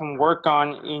Earthquakes can work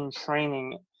on in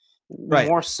training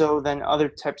more so than other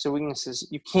types of weaknesses.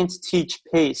 You can't teach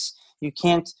pace. You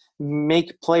can't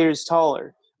make players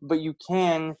taller, but you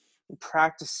can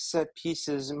practice set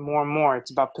pieces more and more.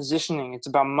 It's about positioning. It's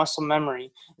about muscle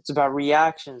memory. It's about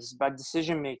reactions. It's about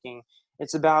decision making.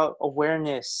 It's about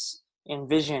awareness and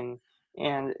vision.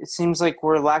 And it seems like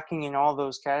we're lacking in all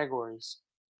those categories.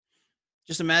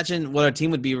 Just imagine what our team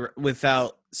would be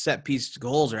without set piece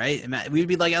goals, right? We'd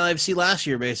be like LAFC last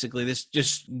year, basically. This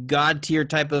just god tier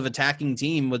type of attacking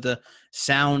team with a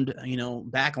sound,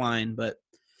 back line. But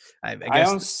I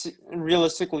guess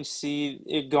realistically see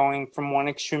it going from one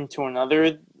extreme to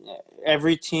another.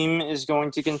 Every team is going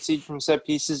to concede from set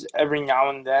pieces every now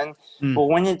and then. But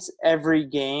when it's every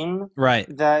game,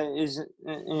 that is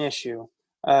an issue.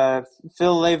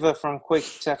 Phil Leva from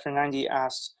Quakes After 90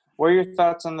 asks, what are your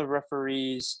thoughts on the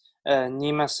referee's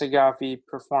Nima Sagafi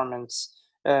performance?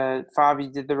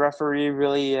 Fabi, did the referee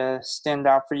really stand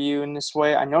out for you in this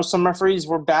way? I know some referees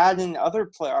were bad in other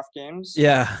playoff games.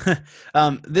 Yeah.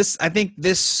 I think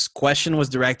this question was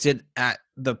directed at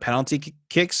the penalty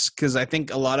kicks because I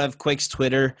think a lot of Quake's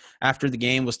Twitter after the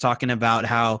game was talking about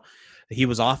how he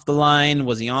was off the line.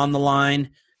 Was he on the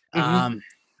line?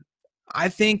 I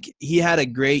think he had a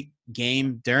great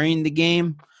game during the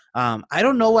game. I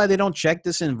don't know why they don't check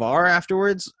this in VAR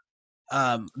afterwards.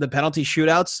 The penalty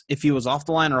shootouts, if he was off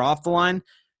the line or off the line,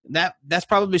 that's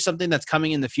probably something that's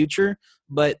coming in the future.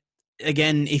 But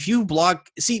again, if you block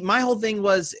 – see, my whole thing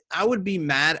was I would be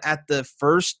mad at the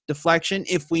first deflection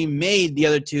if we made the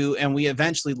other two and we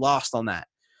eventually lost on that.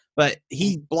 But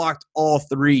he blocked all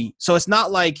three. So it's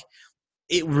not like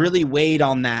it really weighed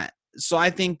on that. So I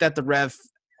think that the ref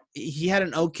 – he had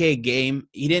an okay game.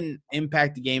 He didn't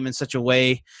impact the game in such a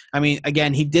way. I mean,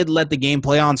 again, he did let the game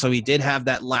play on, so he did have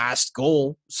that last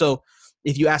goal. So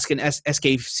if you ask an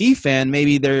SKC fan,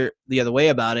 maybe they're the other way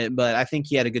about it, but I think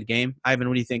he had a good game. Ivan,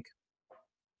 what do you think?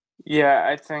 Yeah,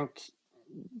 I think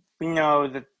we know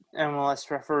that MLS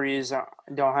referees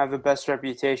don't have the best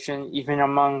reputation, even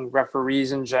among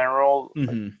referees in general.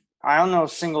 Mm-hmm. I don't know a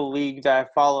single league that I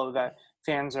follow that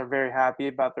fans are very happy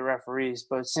about the referees,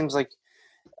 but it seems like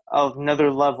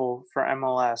another level for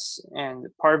MLS, and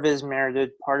part of it is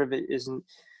merited, part of it isn't.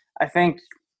 I think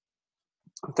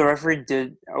the referee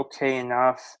did okay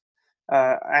enough.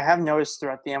 I have noticed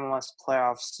throughout the MLS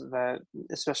playoffs that,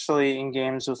 especially in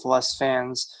games with less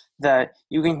fans, that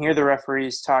you can hear the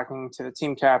referees talking to the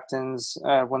team captains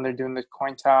when they're doing the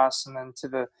coin toss, and then to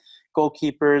the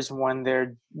goalkeepers when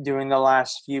they're doing the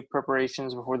last few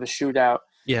preparations before the shootout.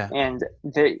 Yeah. And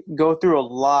they go through a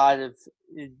lot of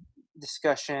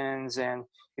discussions, and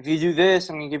if you do this,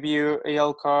 I'm going to give you a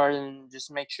yellow card, and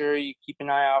just make sure you keep an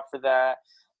eye out for that.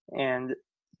 And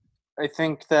I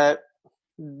think that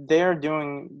they are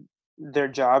doing their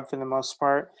job for the most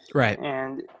part. Right.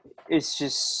 And it's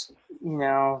just,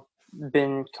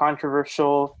 been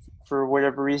controversial for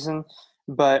whatever reason.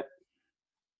 But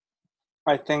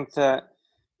I think that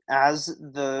as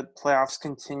the playoffs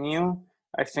continue,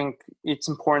 I think it's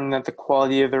important that the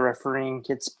quality of the refereeing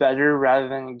gets better rather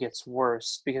than it gets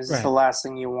worse, because it's the last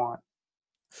thing you want.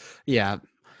 Yeah.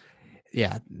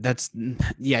 Yeah.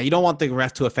 You don't want the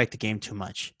ref to affect the game too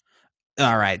much.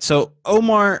 All right. So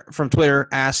Omar from Twitter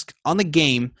asked, on the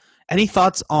game, any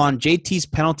thoughts on JT's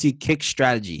penalty kick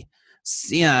strategy?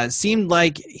 Yeah, it seemed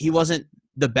like he wasn't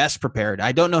the best prepared.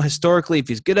 I don't know historically if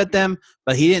he's good at them,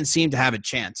 but he didn't seem to have a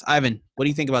chance. Ivan, what do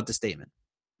you think about this statement?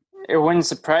 It wouldn't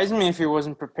surprise me if he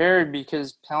wasn't prepared,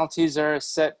 because penalties are a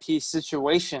set-piece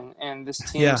situation, and this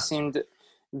team seemed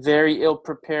very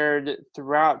ill-prepared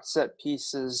throughout set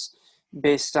pieces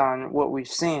based on what we've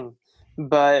seen.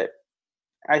 But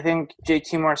I think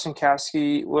JT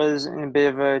Marcinkowski was in a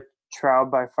bit of a trial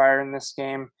by fire in this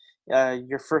game.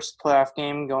 Your first playoff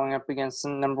game going up against the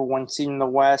number one seed in the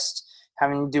West,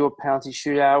 having to do a penalty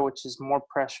shootout, which is more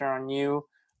pressure on you.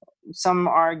 Some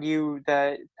argue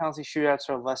that penalty shootouts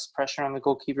are less pressure on the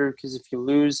goalkeeper, because if you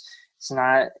lose, it's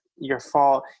not your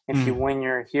fault. If you win,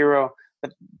 you're a hero.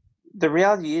 But the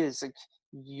reality is, like,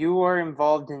 you are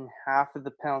involved in half of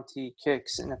the penalty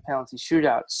kicks in a penalty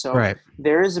shootout. So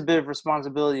there is a bit of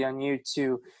responsibility on you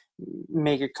to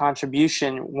make a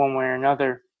contribution one way or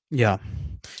another. Yeah.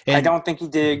 And I don't think he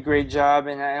did a great job,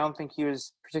 and I don't think he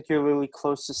was particularly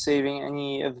close to saving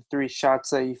any of the three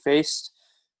shots that he faced.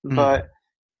 But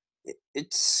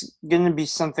it's going to be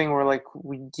something where, like,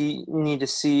 we need to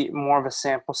see more of a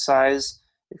sample size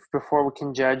before we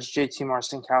can judge JT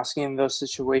Marcinkowski in those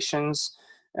situations.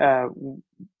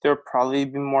 There'll probably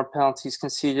be more penalties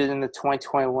conceded in the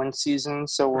 2021 season,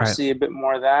 so we'll see a bit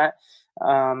more of that.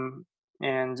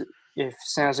 And if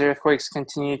San Jose Earthquakes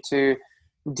continue to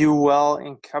do well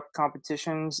in cup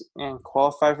competitions and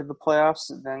qualify for the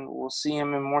playoffs, then we'll see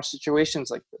him in more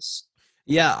situations like this.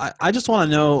 Yeah, I just want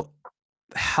to know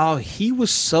how he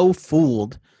was so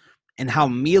fooled and how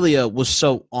Melia was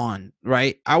so on,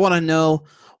 right? I want to know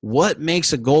what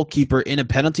makes a goalkeeper in a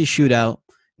penalty shootout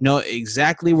know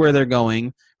exactly where they're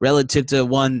going relative to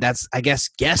one that's, I guess,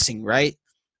 guessing, right?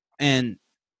 And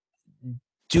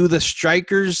do the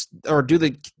strikers or do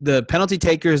the penalty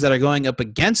takers that are going up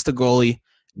against the goalie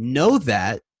know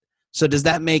that? So does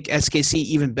that make SKC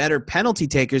even better penalty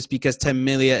takers because Tim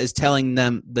Melia is telling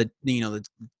them the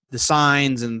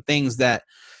signs and things that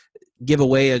give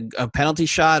away a penalty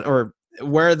shot or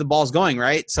where the ball's going,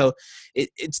 right? So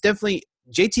it's definitely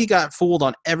JT got fooled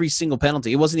on every single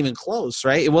penalty. It wasn't even close,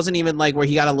 right? It wasn't even like where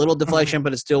he got a little deflection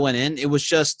but it still went in. It was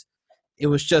just the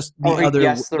other. He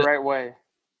guessed the right way.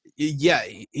 Yeah,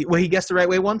 he guessed the right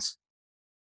way once.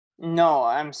 No,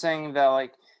 I'm saying that,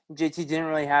 like, JT didn't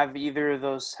really have either of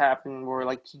those happen where,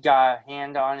 like, he got a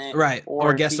hand on it, right,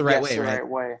 or guessed the right way, right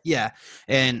way. Yeah,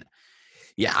 and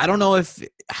I don't know if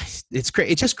it's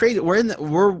crazy. It's just crazy.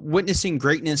 We're witnessing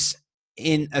greatness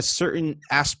in a certain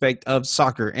aspect of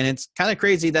soccer, and it's kind of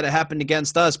crazy that it happened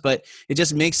against us. But it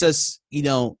just makes us,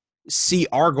 see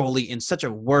our goalie in such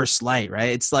a worse light, right?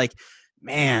 It's like,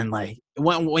 man, like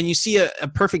when you see a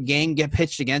perfect game get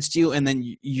pitched against you, and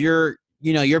then your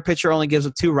pitcher only gives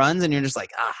up 2 runs, and you're just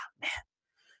like, man.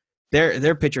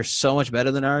 their pitcher's so much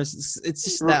better than ours. It's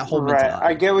just that whole Right. mentality.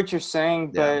 I get what you're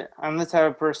saying, Yeah. but I'm the type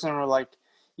of person where like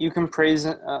you can praise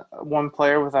one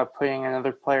player without putting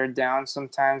another player down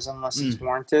sometimes unless it's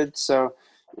warranted. So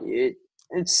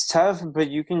it's tough, but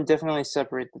you can definitely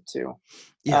separate the two.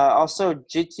 Yeah. Also,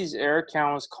 JT's error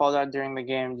count was called out during the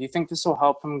game. Do you think this will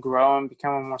help him grow and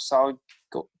become a more solid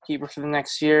goalkeeper for the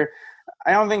next year?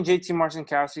 I don't think JT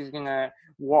Marcinkowski is going to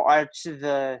watch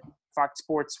the Fox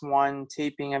Sports 1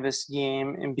 taping of this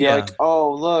game and be like,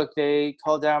 oh, look, they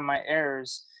called out my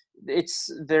errors.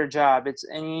 It's their job. It's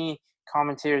any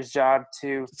commentator's job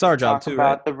to It's our job talk too,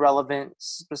 about right? the relevant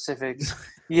specifics.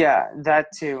 Yeah, that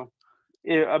too.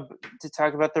 To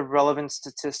talk about the relevant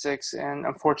statistics, and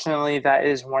unfortunately, that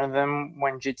is one of them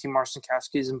when JT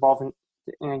Marcinkowski is involved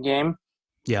in a game.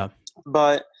 Yeah.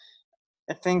 But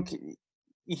I think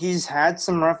he's had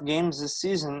some rough games this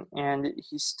season, and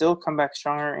he's still come back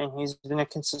stronger, and he's been a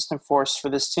consistent force for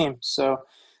this team. So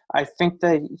I think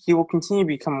that he will continue to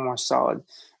become more solid.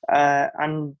 I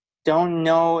don't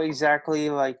know exactly,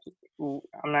 like,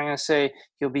 I'm not going to say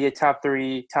he'll be a top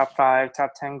 3, top 5,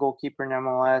 top 10 goalkeeper in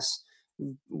MLS.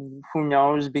 Who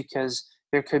knows? Because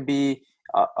there could be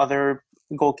other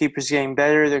goalkeepers getting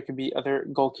better. There could be other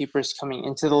goalkeepers coming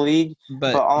into the league.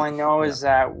 But all I know is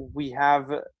that we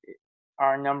have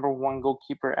our number one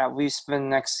goalkeeper at least for the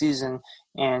next season.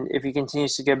 And if he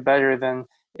continues to get better, then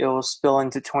it will spill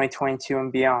into 2022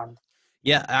 and beyond.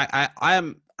 Yeah,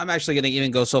 I'm actually going to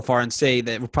even go so far and say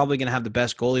that we're probably going to have the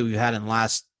best goalie we've had in the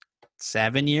last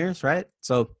 7 years, right?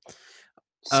 So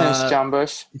since John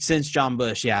Bush. Since John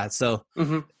Bush, yeah. So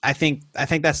I think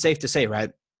that's safe to say,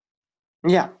 right?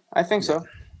 Yeah, I think so.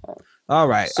 All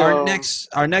right. So,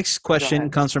 our next question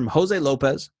comes from Jose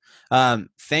Lopez.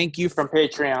 Thank you from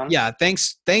Patreon. Yeah,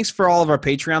 thanks for all of our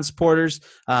Patreon supporters.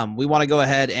 We want to go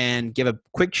ahead and give a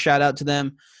quick shout out to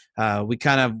them. We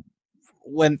kind of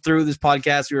went through this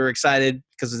podcast. We were excited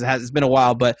because it's been a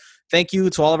while, but thank you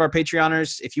to all of our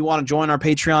Patreoners. If you want to join our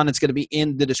Patreon, it's going to be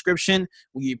in the description.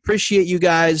 We appreciate you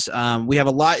guys. We have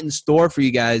a lot in store for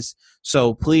you guys.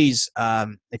 So please,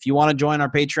 if you want to join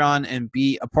our Patreon and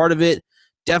be a part of it,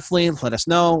 definitely let us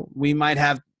know. We might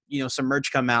have, some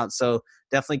merch come out. So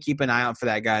definitely keep an eye out for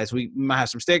that, guys. We might have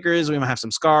some stickers. We might have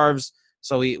some scarves.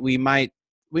 So we might,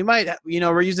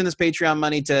 we're using this Patreon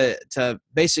money to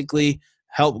basically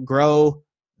help grow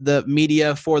the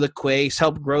media for the Quakes,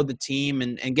 help grow the team,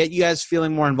 and get you guys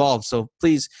feeling more involved. So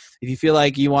please, if you feel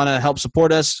like you want to help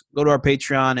support us, go to our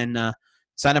Patreon and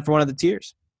sign up for one of the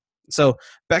tiers. So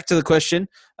back to the question.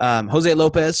 Jose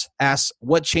Lopez asks,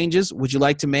 what changes would you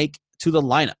like to make to the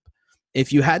lineup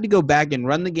if you had to go back and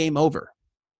run the game over?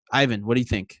 Ivan, what do you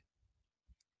think?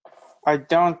 I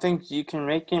don't think you can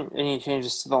make any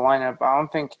changes to the lineup. I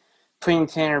don't think putting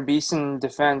Tanner Beeson in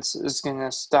defense is going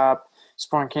to stop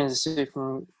Sporting Kansas City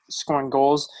from scoring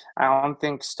goals. I don't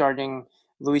think starting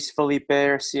Luis Felipe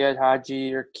or Siad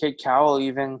Haji or Cade Cowell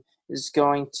even is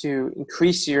going to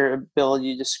increase your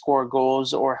ability to score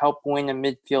goals or help win a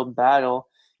midfield battle.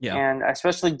 Yeah. And I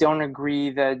especially don't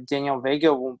agree that Daniel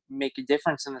Vega will make a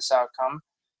difference in this outcome.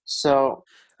 So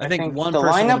I think one the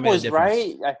lineup was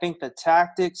right. I think the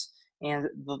tactics and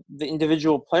the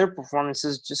individual player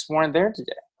performances just weren't there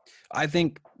today. I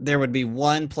think there would be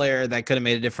one player that could have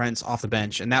made a difference off the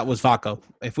bench, and that was Vako.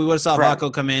 If we would have saw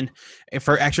Vako come in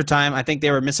for extra time, I think they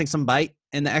were missing some bite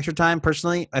in the extra time,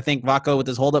 personally. I think Vako with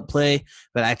his hold-up play,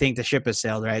 but I think the ship has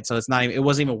sailed, right? So it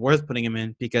wasn't even worth putting him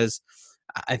in because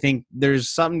I think there's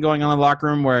something going on in the locker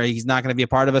room where he's not going to be a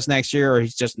part of us next year, or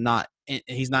he's just not in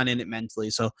it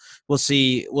mentally. So we'll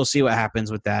see what happens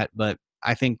with that, but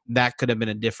I think that could have been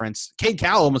a difference. Cade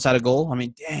Cowell almost had a goal. I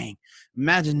mean, dang.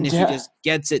 Imagine if he just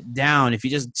gets it down, if he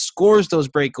just scores those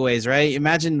breakaways, right?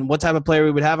 Imagine what type of player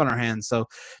we would have on our hands. So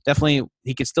definitely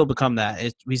he could still become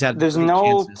that. There's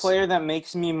no player that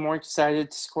makes me more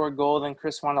excited to score a goal than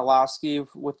Chris Wondolowski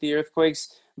with the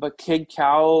Earthquakes, but Cade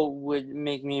Cowell would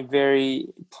make me very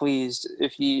pleased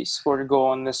if he scored a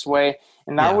goal in this way.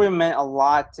 And that would have meant a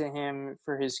lot to him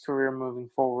for his career moving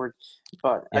forward.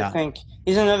 But I think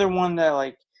he's another one that,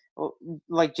 like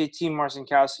JT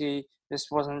Marcinkowski, this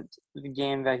wasn't the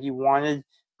game that he wanted,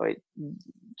 but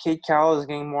Cade Cowell is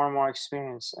getting more and more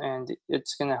experience, and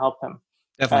it's going to help him.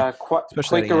 Definitely.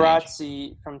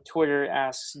 Quakerazzi from Twitter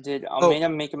asks, did Almeida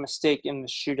make a mistake in the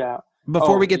shootout?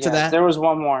 Before we get to that. There was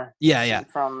one more. Yeah.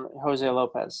 From Jose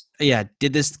Lopez. Yeah.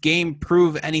 Did this game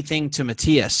prove anything to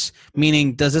Matias?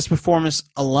 Meaning, does this performance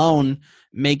alone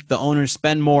make the owners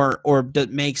spend more, or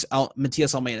makes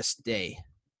Matias Almeida stay?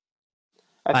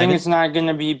 I think it's not going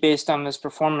to be based on this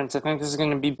performance. I think this is going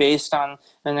to be based on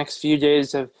the next few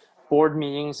days of board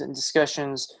meetings and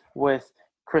discussions with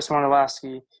Chris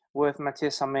Wondolowski with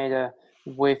Matias Almeida,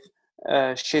 with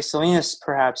Shea Salinas,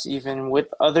 perhaps even with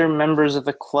other members of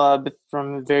the club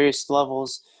from various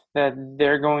levels, that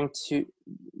they're going to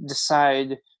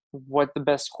decide what the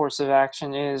best course of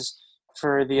action is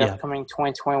for the upcoming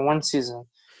 2021 season.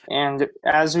 And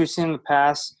as we've seen in the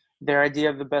past, their idea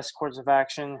of the best course of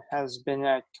action has been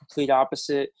a complete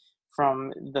opposite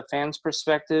from the fans'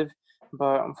 perspective.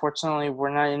 But unfortunately, we're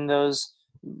not in those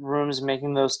rooms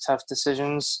making those tough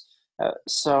decisions.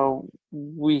 So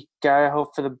we gotta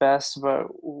hope for the best, but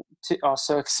to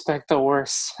also expect the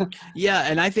worst. Yeah,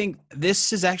 and I think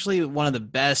this is actually one of the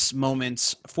best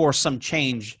moments for some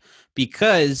change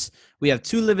because we have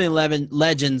two living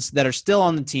legends that are still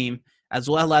on the team, as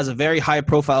well as a very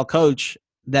high-profile coach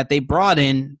that they brought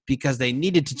in because they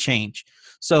needed to change.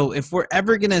 So if we're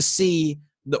ever going to see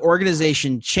the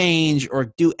organization change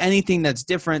or do anything that's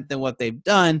different than what they've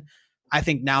done, I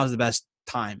think now is the best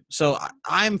time. So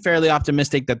I'm fairly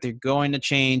optimistic that they're going to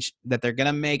change, that they're going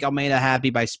to make Almeida happy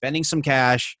by spending some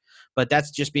cash, but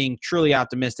that's just being truly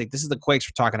optimistic. This is the Quakes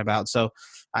we're talking about. So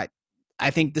I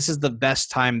think this is the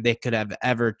best time they could have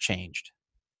ever changed.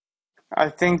 I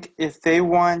think if they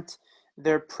want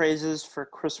their praises for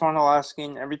Chris Wondolowski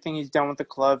and everything he's done with the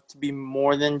club to be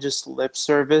more than just lip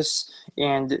service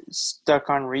and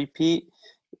stuck on repeat,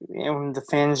 and the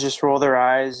fans just roll their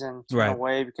eyes and turn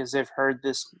away because they've heard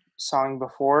this song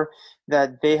before,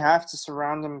 that they have to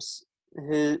surround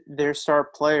their star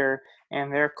player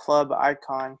and their club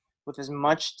icon with as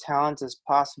much talent as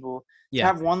possible to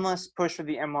have one less push for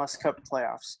the MLS Cup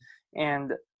playoffs.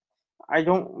 And I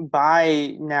don't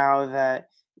buy now that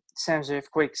San Jose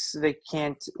Earthquakes, they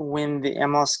can't win the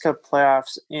MLS Cup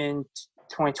playoffs in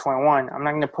 2021. I'm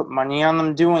not going to put money on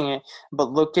them doing it,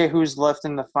 but look at who's left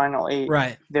in the final 8.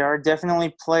 Right. There are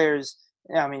definitely players.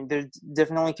 I mean, there's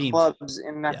definitely teams, clubs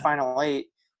in that final 8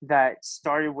 that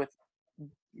started with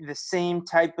the same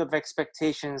type of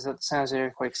expectations that the San Jose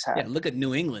Earthquakes had. Yeah, look at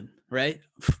New England, right?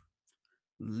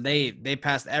 They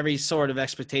passed every sort of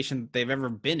expectation that they've ever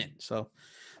been in. So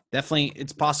definitely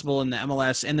it's possible in the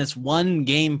MLS in this one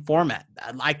game format.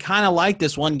 I kind of like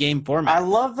this one game format. I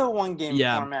love the one game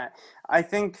format. I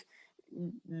think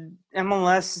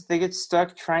MLS, they get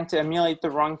stuck trying to emulate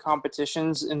the wrong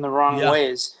competitions in the wrong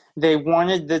ways. They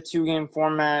wanted the 2-game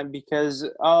format because,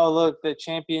 look, the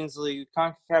Champions League,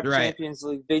 CONCACAF Champions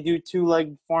League, they do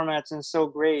 2-leg formats and so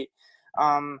great.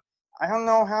 I don't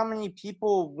know how many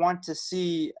people want to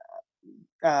see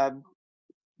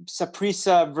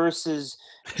Saprissa versus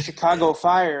Chicago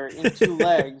Fire in 2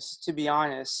 legs, to be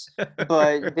honest.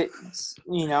 But,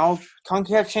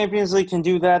 CONCACAF Champions League can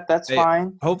do that. That's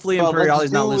fine. Hopefully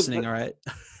Imperiali's not listening, all right?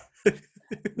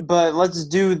 But let's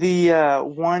do the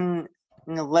one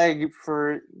leg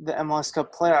for the MLS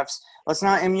Cup playoffs. Let's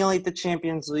not emulate the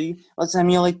Champions League. Let's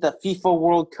emulate the FIFA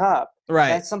World Cup. Right.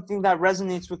 That's something that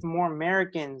resonates with more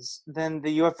Americans than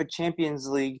the UEFA Champions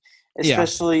League,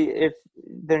 especially if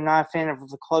they're not a fan of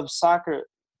the club soccer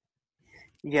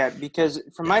yet. Because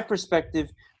from my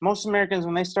perspective, most Americans,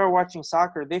 when they start watching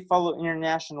soccer, they follow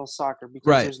international soccer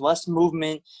because there's less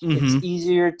movement. Mm-hmm. It's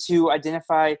easier to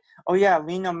identify,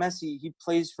 Lionel Messi, he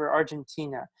plays for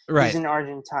Argentina. He's an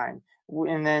Argentine.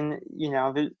 And then,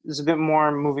 there's a bit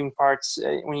more moving parts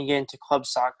when you get into club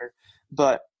soccer.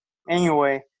 But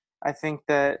anyway, I think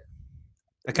that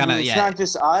it's not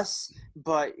just us,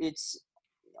 but it's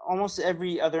almost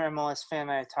every other MLS fan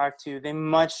that I talk to. They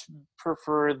much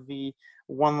prefer the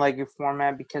one-legged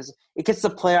format because it gets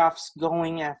the playoffs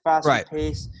going at a faster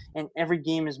pace, and every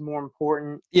game is more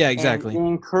important. Yeah, exactly. And it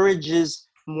encourages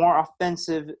more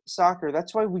offensive soccer.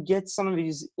 That's why we get some of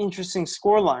these interesting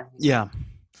scorelines. Yeah.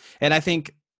 And I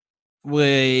think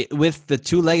with the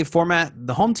 2-legged format,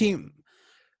 the home team,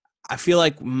 I feel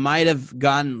like might have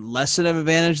gotten less of an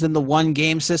advantage than the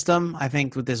one-game system. I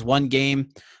think with this one game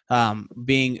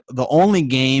being the only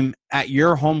game at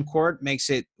your home court makes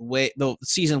it the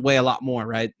season weigh a lot more,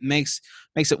 right? Makes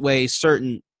it weigh a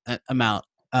certain amount.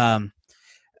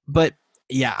 But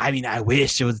yeah, I mean, I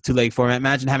wish it was a 2-legged format.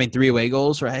 Imagine having 3 away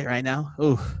goals right now.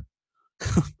 Ooh.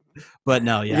 But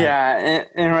no, Yeah,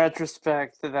 in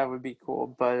retrospect, that would be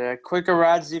cool. But Quick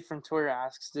Aradzi from Twitter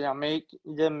asks, did I make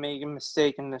a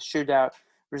mistake in the shootout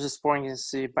versus Sporting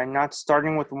KC by not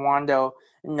starting with Wando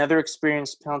and other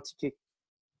experienced penalty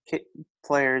kick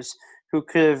players who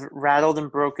could have rattled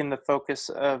and broken the focus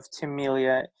of Tim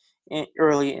Melia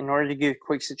early in order to give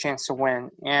Quakes a chance to win?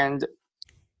 And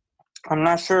I'm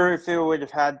not sure if it would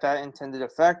have had that intended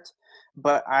effect,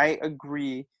 but I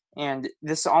agree. And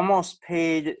this almost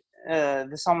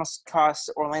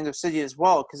cost Orlando City as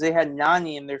well because they had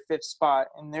Nani in their 5th spot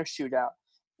in their shootout,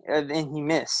 and he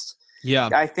missed. Yeah,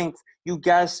 I think you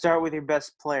gotta start with your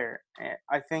best player.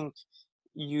 I think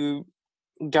you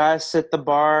gotta set the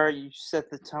bar, you set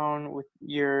the tone with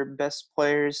your best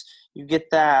players, you get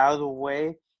that out of the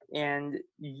way, and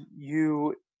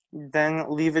you then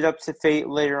leave it up to fate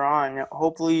later on.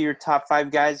 Hopefully your top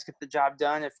 5 guys get the job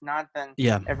done. If not, then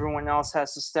Yeah. everyone else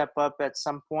has to step up at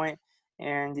some point,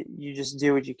 and you just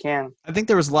do what you can. I think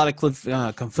there was a lot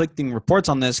of conflicting reports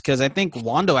on this because I think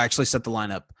Wando actually set the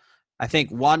lineup. I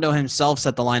think Wando himself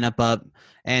set the lineup up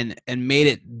and made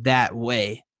it that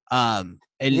way.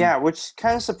 Yeah, which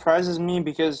kind of surprises me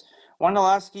because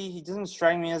Wondolowski, he doesn't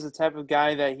strike me as the type of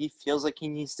guy that he feels like he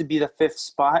needs to be the 5th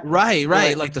spot. Right.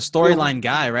 Like the storyline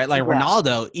guy, right? Like yeah.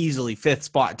 Ronaldo, easily 5th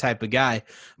spot type of guy.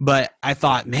 But I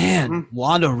thought, man,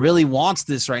 Wando really wants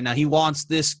this right now. He wants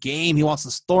this game. He wants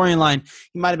the storyline.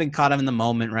 He might have been caught up in the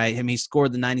moment, right? He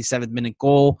scored the 97th minute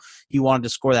goal. He wanted to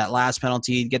score that last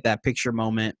penalty, get that picture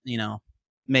moment.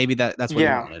 Maybe that's what he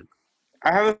wanted.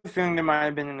 I have a feeling there might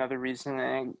have been another reason,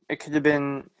 and it could have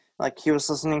been like he was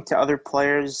listening to other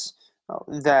players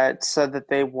that said that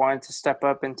they wanted to step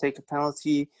up and take a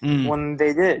penalty when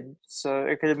they did. So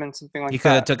it could have been something like that. He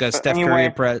could have took a Steph Curry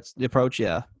approach,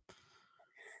 yeah.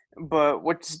 But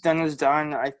what's done is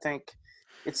done. I think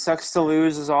it sucks to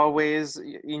lose, as always.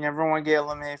 You never want to get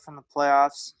eliminated from the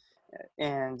playoffs,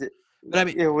 but I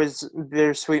mean, it was a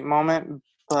bittersweet moment.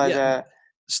 But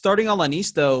starting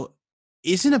Alanis, though,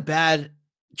 isn't a bad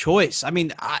choice. I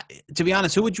mean, to be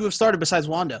honest, who would you have started besides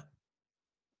Wando?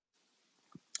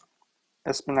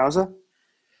 Espinoza?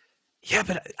 Yeah,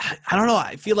 but I don't know.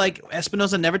 I feel like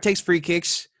Espinoza never takes free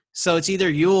kicks, so it's either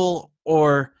Yule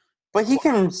or. But he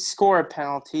can score a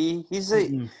penalty. He's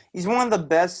one of the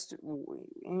best.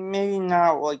 Maybe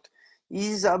not like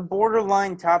he's a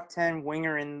borderline top 10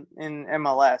 winger in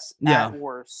MLS at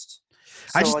worst.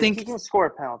 So, I just think he can score a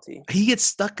penalty. He gets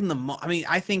stuck in the. I mean,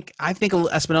 I think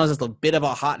Espinoza is a bit of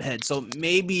a hothead, so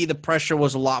maybe the pressure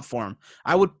was a lot for him.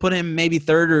 I would put him maybe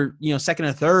third or second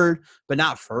or third, but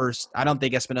not first. I don't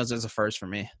think Espinoza is a first for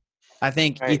me. I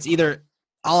think it's either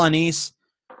Alanis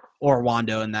or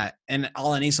Wando in that. And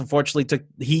Alanis unfortunately took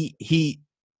he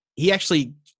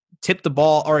actually tipped the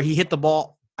ball, or he hit the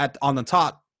ball on the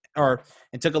top, and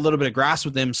took a little bit of grass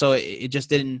with him, so it just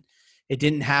didn't. It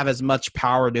didn't have as much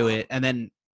power to it. And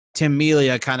then Tim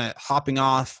Melia kind of hopping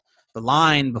off the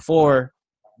line before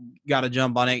got a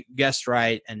jump on it, guessed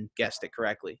right, and guessed it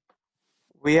correctly.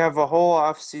 We have a whole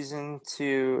off season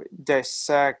to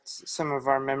dissect some of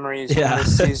our memories from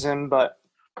this season, but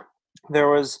there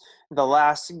was the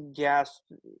last gasp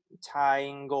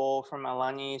tying goal from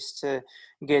Alanis to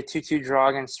get 2-2 draw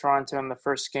against Toronto in the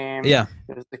first game. Yeah.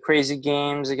 There was the crazy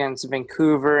games against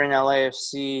Vancouver and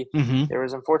LAFC. Mm-hmm. There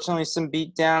was unfortunately some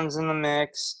beatdowns in the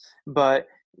mix, but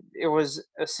it was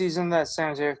a season that San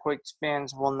Jose Earthquakes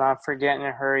fans will not forget in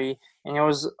a hurry, and it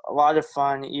was a lot of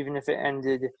fun, even if it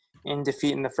ended in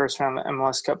defeat in the first round of the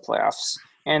MLS Cup playoffs.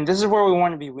 And this is where we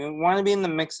want to be. We want to be in the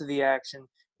mix of the action.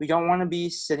 We don't want to be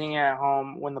sitting at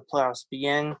home when the playoffs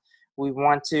begin. We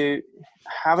want to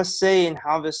have a say in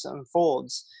how this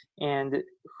unfolds. And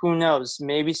who knows,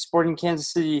 maybe Sporting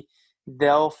Kansas City,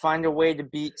 they'll find a way to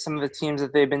beat some of the teams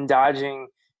that they've been dodging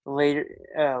later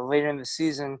in the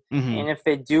season. Mm-hmm. And if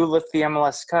they do lift the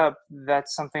MLS Cup,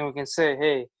 that's something we can say,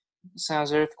 hey, San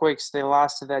Jose Earthquakes, they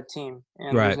lost to that team.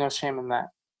 And there's no shame in that.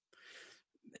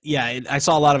 Yeah, I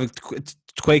saw a lot of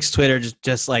Quakes Twitter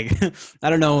just like I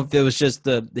don't know if it was just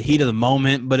the heat of the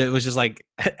moment, but it was just like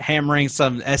hammering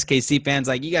some SKC fans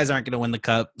like, you guys aren't going to win the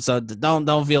cup, so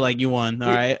don't feel like you won.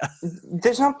 All right.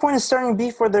 There's no point in starting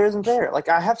beef where there isn't there. Like,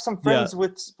 I have some friends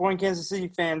with Sporting Kansas City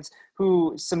fans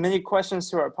who submitted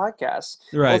questions to our podcast.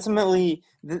 Right. Ultimately,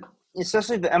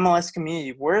 especially the MLS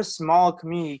community, we're a small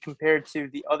community compared to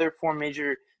the other 4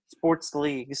 major sports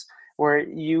leagues, where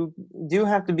you do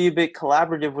have to be a bit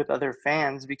collaborative with other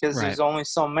fans because there's only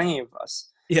so many of us.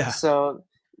 Yeah. So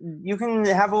you can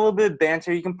have a little bit of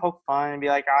banter. You can poke fun and be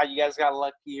like, you guys got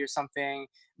lucky or something.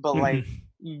 But, like,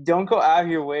 you don't go out of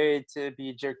your way to be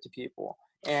a jerk to people.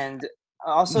 And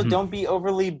also don't be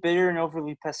overly bitter and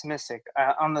overly pessimistic.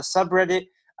 On the subreddit,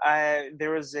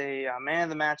 there was a man of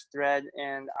the match thread,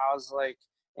 and I was like,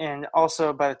 and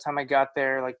also by the time I got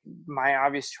there, like, my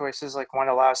obvious choices like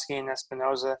Wondolowski and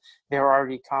Espinoza, they were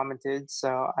already commented.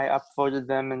 So I upvoted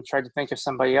them and tried to think of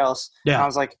somebody else. Yeah. And I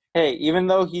was like, hey, even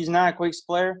though he's not a Quakes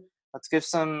player, let's give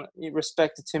some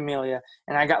respect to Tim Melia.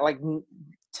 And I got like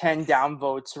 10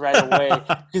 downvotes right away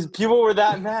because people were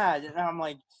that mad. And I'm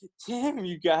like, damn,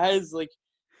 you guys. Like,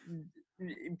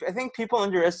 I think people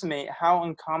underestimate how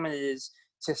uncommon it is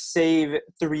to save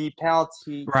 3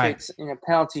 penalty kicks in a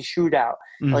penalty shootout.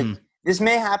 Like, this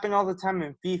may happen all the time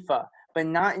in FIFA, but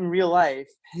not in real life.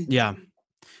 Yeah.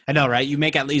 I know, right? You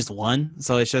make at least one.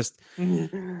 So it's just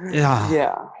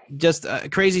Yeah. just a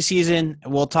crazy season.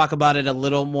 We'll talk about it a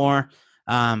little more.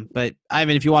 But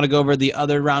Ivan, if you want to go over the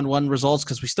other round one results,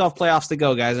 because we still have playoffs to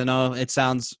go, guys. I know it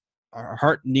sounds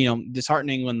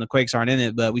disheartening when the Quakes aren't in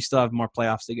it, but we still have more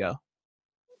playoffs to go.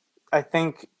 I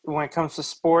think when it comes to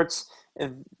sports,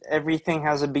 everything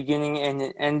has a beginning and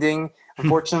an ending.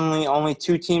 Unfortunately, only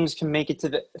 2 teams can make it to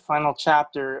the final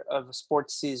chapter of a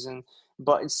sports season,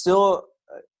 but it's still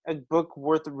a book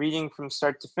worth reading from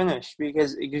start to finish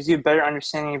because it gives you a better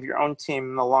understanding of your own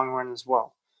team in the long run as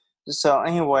well. So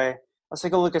anyway, let's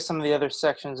take a look at some of the other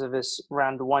sections of this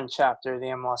round one chapter, the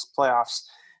MLS playoffs.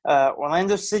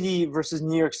 Orlando City versus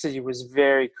New York City was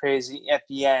very crazy at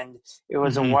the end. It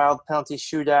was a wild penalty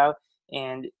shootout,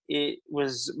 and it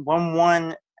was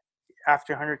 1-1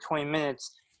 after 120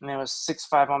 minutes, and it was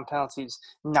 6-5 on penalties.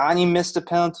 Nani missed a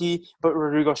penalty, but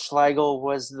Rodrigo Schlegel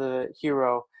was the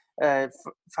hero.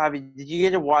 Fabi, did you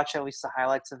get to watch at least the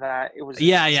highlights of that? It was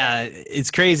it's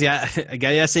crazy. I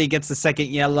guess he gets the second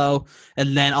yellow,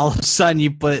 and then all of a sudden you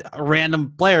put a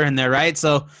random player in there, right?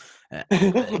 So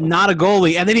not a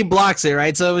goalie, and then he blocks it,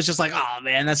 right? So it was just like, oh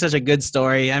man, that's such a good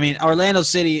story. I mean, Orlando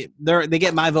City, they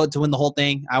get my vote to win the whole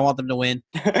thing. I want them to win.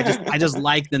 I just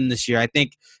like them this year. I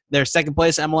think they're second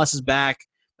place. MLS is back.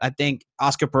 I think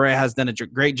Oscar Pereira has done a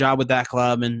great job with that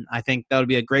club, and I think that would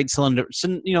be a great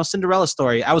Cinderella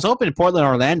story. I was hoping Portland,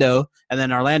 Orlando, and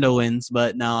then Orlando wins,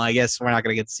 but no, I guess we're not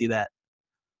going to get to see that.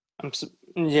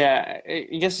 Yeah,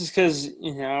 I guess it's because,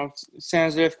 San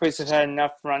Jose Earthquakes have had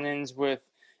enough run-ins with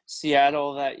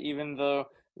Seattle that even though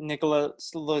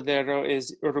Nicolas Lodero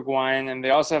is Uruguayan and they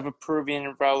also have a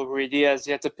Peruvian, Raul Ruidiaz,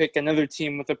 you have to pick another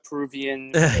team with a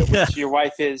Peruvian, which your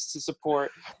wife is, to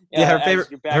support. Her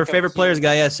favorite player is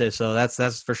Gallese, so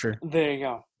that's for sure. There you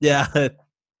go. Yeah.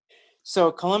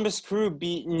 So Columbus Crew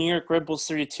beat New York Red Bulls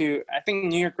 3-2. I think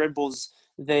New York Red Bulls,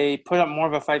 they put up more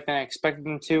of a fight than I expected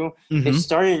them to. Mm-hmm. They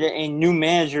started a new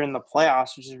manager in the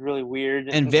playoffs, which is really weird.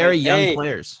 And very young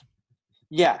players.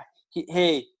 Yeah.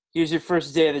 Hey, here's your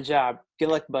first day of the job. Good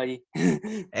luck, buddy.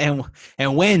 and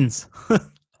wins.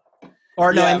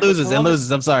 And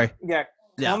loses. I'm sorry. Yeah.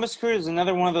 Columbus Crew is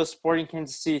another one of those Sporting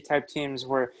Kansas City type teams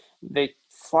where they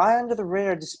fly under the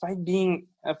radar despite being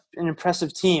an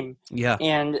impressive team. Yeah.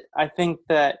 And I think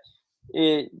that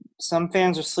some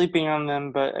fans are sleeping on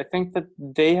them, but I think that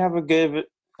they have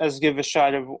as good of a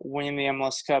shot of winning the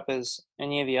MLS Cup as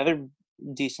any of the other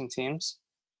decent teams.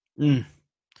 I'm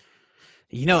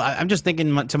just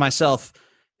thinking to myself,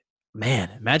 man,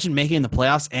 imagine making the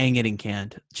playoffs and getting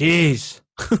canned. Jeez.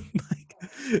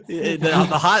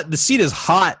 The seat is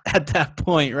hot at that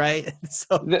point, right?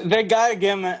 So they gotta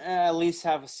give them at least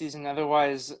half a season.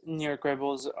 Otherwise, New York Red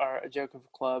Bulls are a joke of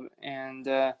a club. And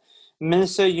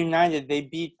Minnesota United, they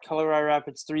beat Colorado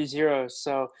Rapids 3-0.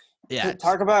 So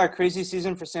talk about a crazy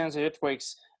season for San Jose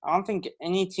Earthquakes. I don't think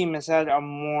any team has had a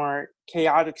more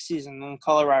chaotic season than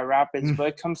Colorado Rapids, but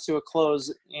it comes to a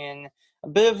close in a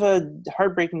bit of a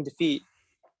heartbreaking defeat.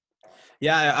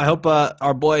 Yeah, I hope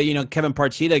our boy, Kevin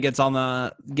Partita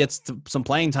gets some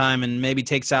playing time and maybe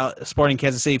takes out Sporting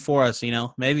Kansas City for us.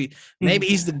 Maybe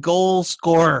he's the goal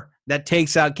scorer that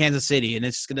takes out Kansas City, and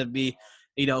it's gonna be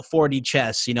 4D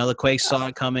chess. The Quakes saw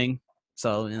it coming,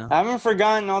 so I haven't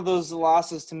forgotten all those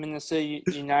losses to Minnesota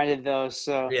United though.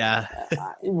 So yeah,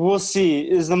 we'll see.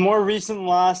 Is the more recent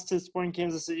loss to Sporting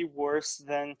Kansas City worse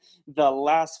than the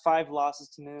last 5 losses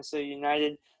to Minnesota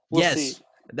United? We'll see.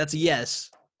 That's a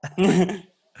yes. We're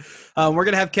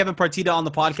gonna have Kevin Partita on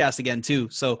the podcast again too.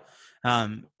 So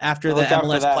after the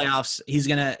MLS playoffs, he's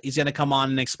gonna come on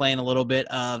and explain a little bit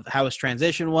of how his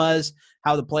transition was,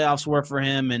 how the playoffs were for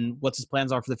him, and what his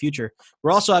plans are for the future.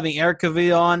 We're also having Eric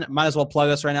Calvillo on. Might as well plug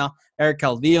us right now. Eric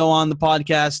Calvillo on the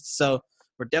podcast. So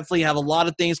we're definitely have a lot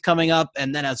of things coming up,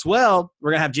 and then as well, we're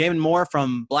gonna have Jamin Moore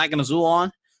from Black and Azul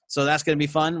on. So that's gonna be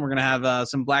fun. We're gonna have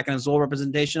some Black and Azul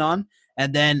representation on,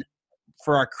 and then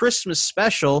for our Christmas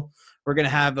special, we're going to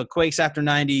have a Quakes After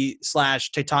 90 /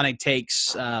 Tectonic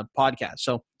Takes podcast.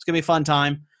 So it's going to be a fun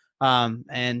time.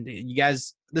 And you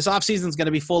guys, this offseason is going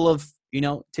to be full of,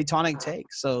 Tectonic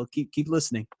Takes. So keep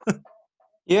listening.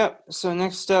 Yep. So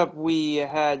next up, we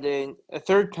had a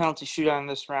third penalty shootout in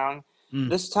this round.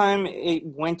 This time it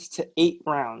went to 8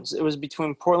 rounds. It was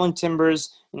between Portland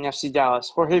Timbers and FC Dallas.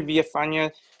 Jorge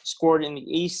Villafaña scored in the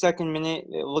 82nd minute.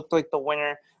 It looked like the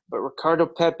winner. But Ricardo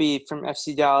Pepi from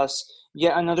FC Dallas,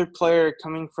 yet another player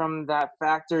coming from that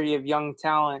factory of young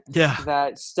talent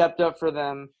that stepped up for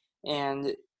them.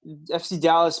 And FC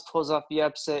Dallas pulls off the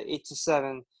upset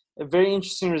 8-7. A very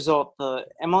interesting result. The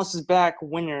MLS is back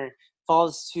winner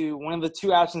falls to one of the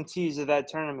two absentees of that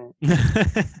tournament.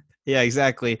 Yeah,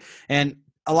 exactly. And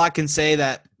a lot can say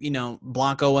that,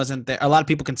 Blanco wasn't there. A lot of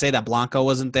people can say that Blanco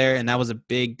wasn't there, and that was a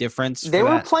big difference. They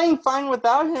were playing fine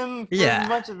without him for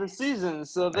much of the season,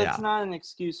 so that's not an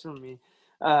excuse for me.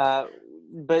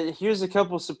 But here's a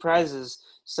couple surprises.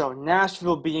 So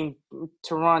Nashville beating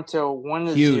Toronto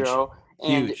 1-0,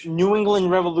 and New England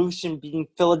Revolution beating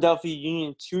Philadelphia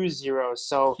Union 2-0.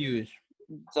 So huge.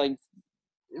 Like,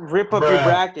 rip up your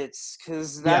brackets,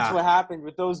 because that's what happened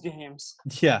with those games.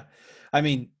 Yeah, I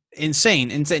mean, insane.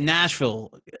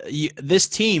 Nashville, this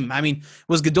team. I mean,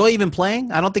 was Godoy even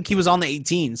playing? I don't think he was on the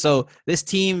 18. So this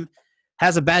team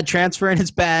has a bad transfer in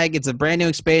its bag. It's a brand new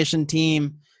expansion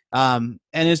team, and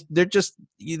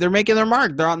they're making their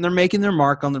mark. They're making their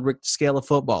mark on the Richter scale of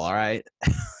football. All right,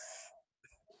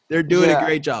 they're doing a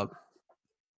great job.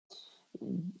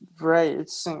 Right,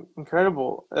 it's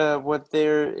incredible what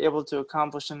they're able to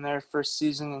accomplish in their first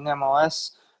season in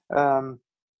MLS.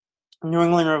 New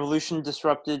England Revolution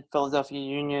disrupted Philadelphia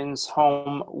Union's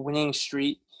home winning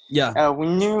streak. Yeah,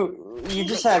 you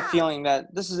just had a feeling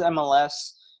that this is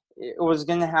MLS. It was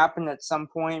going to happen at some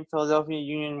point. Philadelphia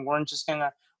Union weren't just going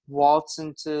to waltz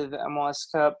into the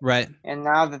MLS Cup. Right. And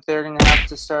now that they're going to have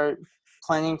to start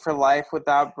planning for life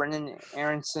without Brendan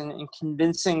Aronson and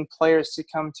convincing players to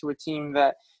come to a team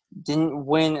that didn't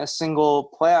win a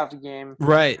single playoff game.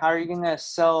 Right. How are you going to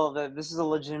sell that this is a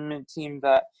legitimate team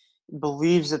that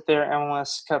believes that they're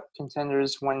MLS Cup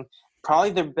contenders when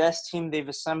probably their best team they've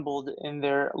assembled in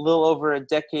their little over a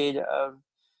decade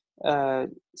of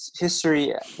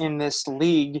history in this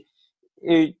league,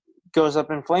 it goes up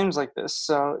in flames like this.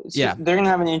 So they're going to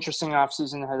have an interesting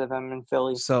offseason ahead of them in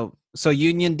Philly. So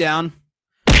Union down,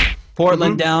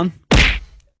 Portland down,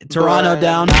 Toronto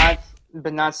down.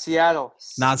 But not Seattle.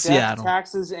 Seattle.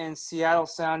 Texas and Seattle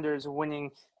Sounders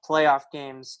winning playoff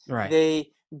games. Right.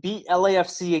 They beat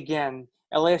LAFC again.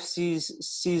 LAFC's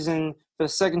season for the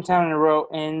second time in a row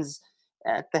ends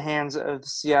at the hands of the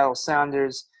Seattle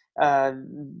Sounders.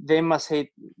 They must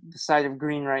hate the side of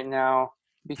green right now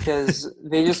because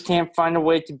they just can't find a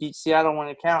way to beat Seattle when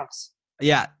it counts.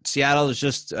 Yeah, Seattle is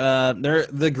just they're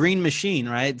the green machine,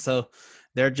 right? So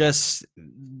they're just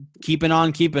keeping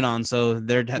on. So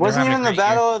they're wasn't even the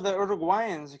battle of the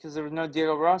Uruguayans because there was no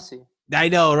Diego Rossi. I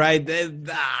know, right?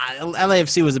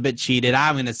 LAFC was a bit cheated.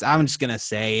 I'm just gonna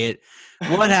say it.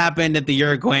 What happened at the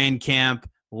Uruguayan camp?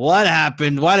 What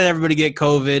happened? Why did everybody get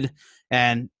COVID?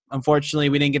 And unfortunately,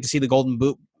 we didn't get to see the Golden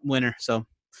Boot winner. So,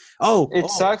 it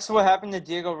sucks what happened to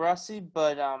Diego Rossi,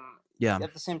 but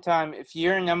at the same time, if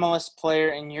you're an MLS player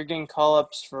and you're getting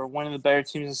call-ups for one of the better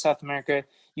teams in South America,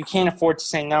 you can't afford to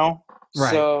say no.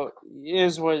 Right. So it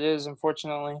is what it is,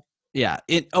 unfortunately. Yeah.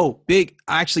 Big.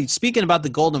 Actually, speaking about the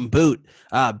Golden Boot,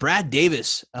 Brad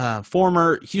Davis,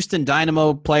 former Houston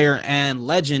Dynamo player and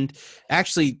legend,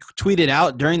 actually tweeted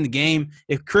out during the game,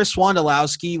 if Chris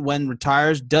Wondolowski, when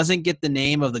retires, doesn't get the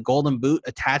name of the Golden Boot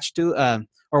attached to,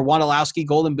 or Wondolowski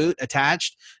Golden Boot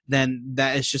attached, then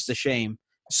that is just a shame.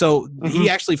 So he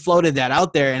actually floated that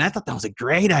out there, and I thought that was a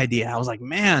great idea. I was like,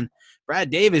 man, Brad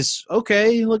Davis,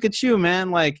 okay, look at you,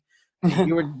 man. Like,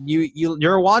 you're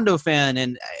a Wando fan,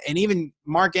 and even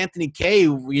Mark Anthony Kaye,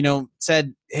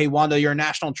 said, "Hey, Wando, you're a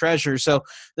national treasure." So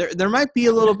there might be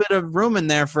a little bit of room in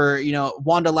there for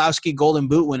Wondolowski Golden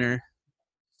Boot winner.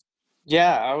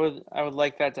 Yeah, I would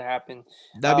like that to happen.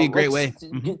 That'd be a great way.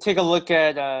 Take a look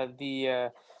at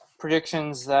the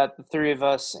predictions that the three of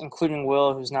us, including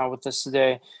Will, who's not with us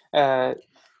today,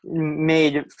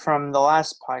 made from the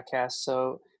last podcast.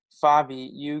 So, Fabi,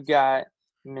 you got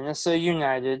Minnesota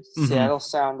United, Seattle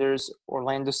Sounders,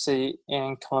 Orlando City,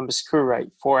 and Columbus Crew right.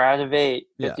 4 out of 8,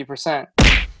 50%.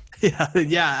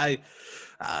 Yeah.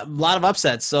 A lot of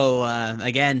upsets. So,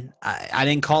 again, I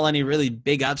didn't call any really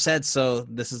big upsets, so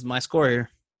this is my score here.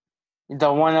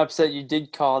 The one upset you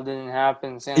did call didn't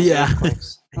happen. Yeah,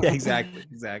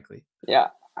 exactly. Yeah,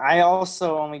 I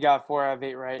also only got 4 out of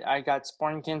 8 right. I got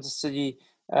Sporting Kansas City,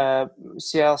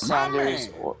 Seattle Sounders,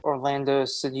 Orlando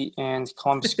City, and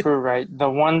Columbus Crew right. The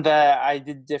one that I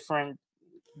did different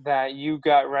that you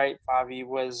got right, Fabi,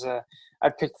 was I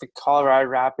picked the Colorado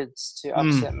Rapids to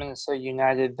upset Minnesota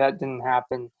United. That didn't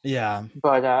happen. Yeah.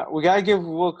 But we got to give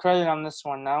Will credit on this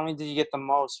one. Not only did he get the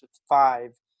most with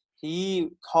 5, he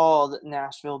called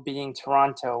Nashville beating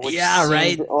Toronto, which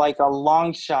seemed like a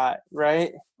long shot,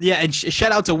 right? Yeah, and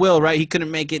shout out to Will, right? He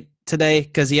couldn't make it today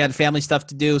because he had family stuff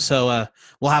to do, so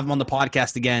we'll have him on the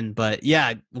podcast again. But,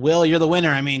 yeah, Will, you're the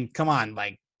winner. I mean, come on.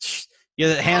 Like, you're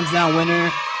the hands-down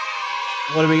winner.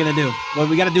 What are we going to do? Well,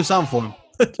 we got to do something for him.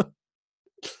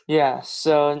 Yeah,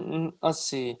 so let's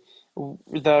see.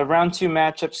 The round 2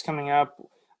 matchups coming up.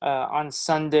 On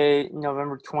Sunday,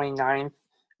 November 29th,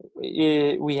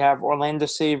 we have Orlando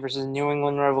City versus New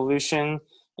England Revolution.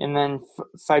 And then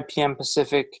 5 p.m.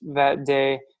 Pacific that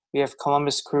day, we have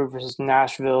Columbus Crew versus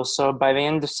Nashville. So by the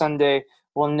end of Sunday,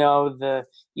 we'll know the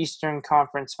Eastern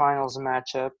Conference Finals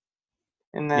matchup.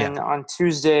 And then on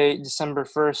Tuesday, December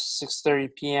 1st,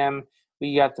 6:30 p.m.,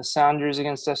 we got the Sounders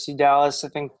against FC Dallas. I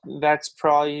think that's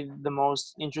probably the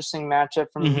most interesting matchup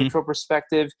from a neutral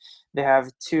perspective. They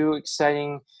have two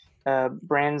exciting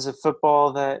brands of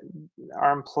football that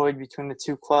are employed between the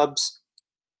two clubs.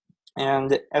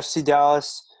 And FC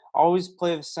Dallas always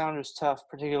play the Sounders tough,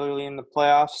 particularly in the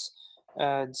playoffs,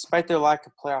 despite their lack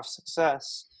of playoff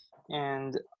success.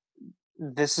 And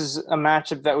this is a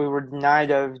matchup that we were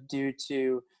denied of due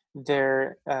to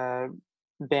their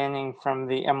banning from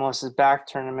the MLS's back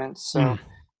tournament. So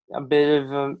a bit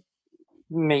of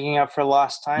making up for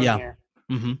lost time here.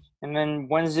 And then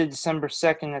Wednesday, December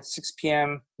 2nd at 6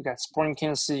 p.m., we got Sporting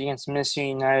Kansas City against Minnesota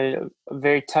United, a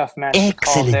very tough match to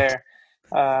call there.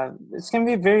 It's going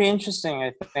to be very interesting,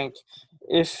 I think.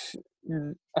 If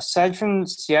aside from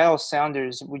Seattle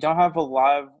Sounders, we don't have a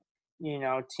lot of,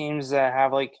 teams that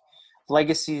have like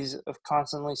legacies of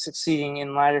constantly succeeding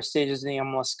in latter stages of the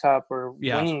MLS Cup or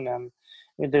winning them.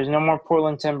 There's no more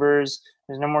Portland Timbers.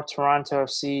 There's no more Toronto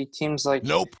FC. Teams like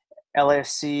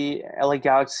LAFC, LA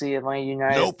Galaxy, Atlanta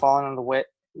United falling on the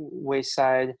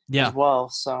wayside as well.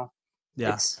 So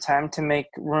it's time to make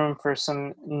room for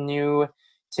some new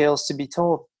tales to be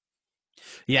told.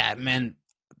 Yeah, man.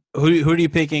 Who are you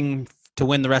picking to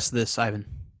win the rest of this, Ivan?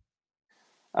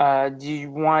 Do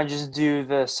you want to just do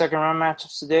the second round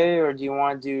matchups today, or do you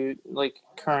want to do like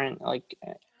current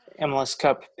MLS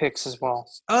Cup picks as well?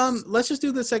 Let's just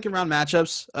do the second round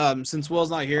matchups. Since Will's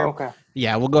not here. Okay.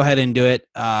 Yeah, we'll go ahead and do it.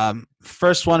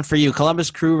 First one for you: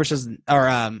 Columbus Crew versus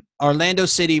Orlando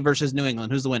City versus New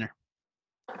England. Who's the winner?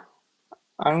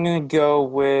 I'm gonna go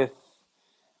with.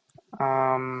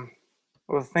 Well,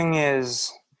 the thing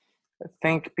is, I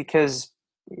think because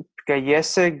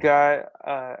Gallese got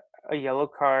a yellow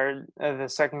card, the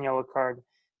second yellow card,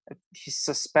 he's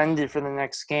suspended for the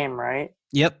next game, right?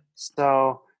 Yep.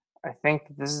 So I think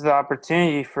this is the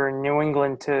opportunity for New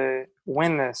England to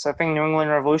win this. I think New England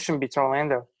Revolution beats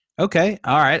Orlando. Okay.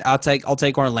 All right. I'll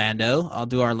take Orlando. I'll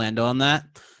do Orlando on that.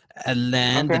 And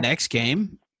then the next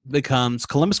game becomes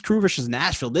Columbus Crew versus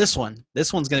Nashville. This one's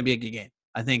going to be a good game.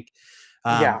 I think.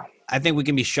 I think we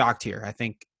can be shocked here. I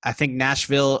think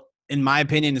Nashville, in my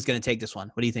opinion, is going to take this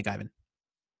one. What do you think, Ivan?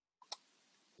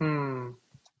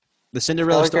 The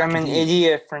Cinderella story. I'm an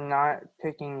idiot for not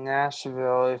picking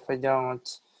Nashville if I don't.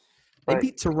 They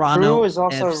beat Toronto. Crew is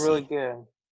also FC. really good.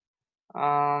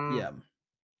 Yeah.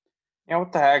 Yeah,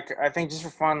 what the heck? I think just for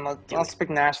fun, let's pick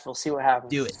Nashville, see what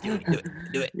happens. Do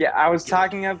it. Yeah, I was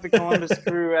talking up the Columbus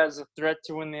Crew as a threat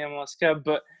to win the MLS Cup,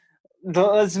 but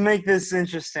let's make this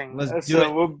interesting.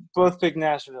 We'll both pick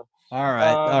Nashville. All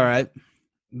right.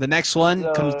 The next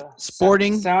one comes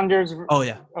Sporting. Sounders. Oh,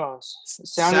 yeah.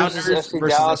 Sounders versus FC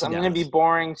Dallas. I'm going to be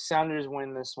boring. Sounders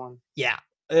win this one. Yeah,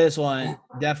 this one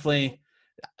definitely.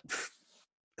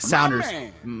 Sounders.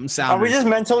 Are we just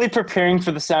mentally preparing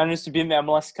for the Sounders to be in the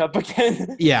MLS Cup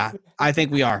again? Yeah, I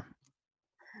think we are.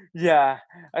 Yeah,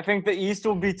 I think the East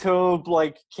will be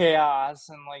total chaos,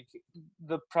 and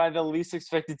probably the least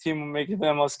expected team will make it to the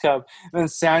MLS Cup. And then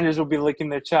Sounders will be licking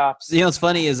their chops. You know what's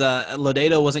funny is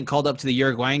Lodeto wasn't called up to the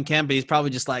Uruguayan camp, but he's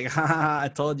probably just like,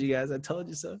 I told you guys, I told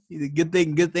you so. Good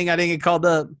thing I didn't get called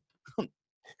up.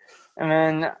 And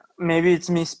then maybe it's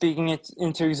me speaking it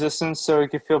into existence so we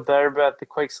could feel better about the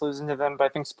Quakes losing to them, but I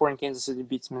think Sporting Kansas City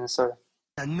beats Minnesota.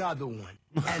 Another one,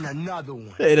 and another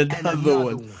one, and another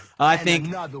one. I think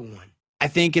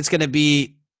it's going to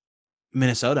be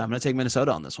Minnesota. I'm going to take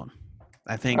Minnesota on this one.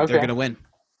 I think they're going to win.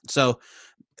 So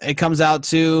it comes out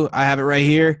to, I have it right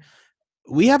here.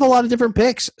 We have a lot of different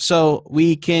picks, so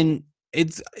we can.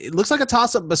 It looks like a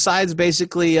toss up. Besides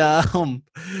basically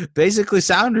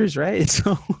Sounders, right?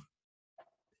 So.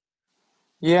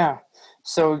 Yeah.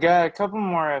 So we got a couple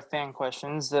more fan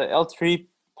questions. The L3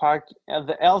 podcast.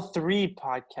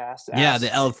 Yeah, the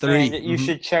L3. And you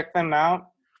should check them out.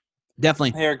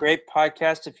 Definitely. They're a great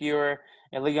podcast if you are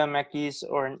a Liga MX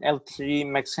or an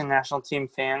L3 Mexican national team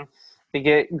fan. They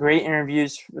get great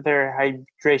interviews for their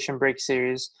hydration break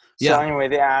series. So anyway,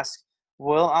 they ask,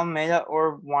 will Almeida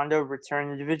or Wando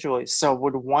return individually? So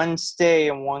would one stay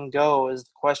and one go is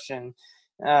the question.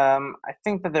 I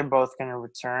think that they're both going to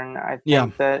return. I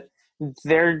think that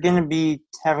they're going to be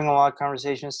having a lot of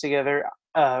conversations together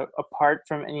apart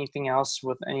from anything else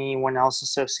with anyone else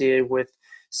associated with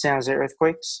San Jose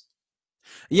Earthquakes.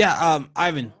 Yeah,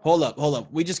 Ivan, hold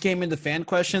up. We just came into fan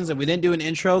questions and we didn't do an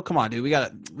intro. Come on, dude. We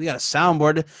got a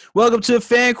soundboard. Welcome to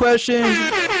fan questions.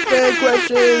 Fan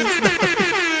questions.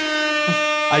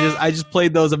 I just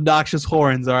played those obnoxious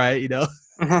horns, all right,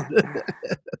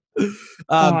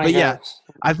 Oh my but yeah, gosh.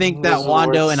 I think that Those are the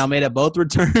Wando worst. and Almeida both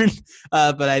return.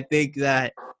 But I think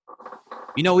that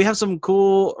we have some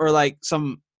cool or like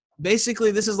some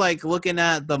basically this is like looking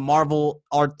at the Marvel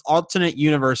alternate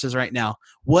universes right now.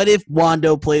 What if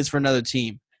Wando plays for another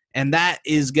team? And that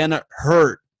is gonna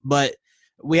hurt. But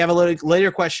we have a little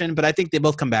later question, but I think they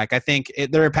both come back. I think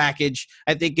they're a package.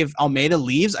 I think if Almeida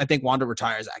leaves, I think Wando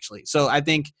retires actually. So I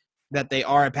think that they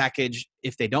are a package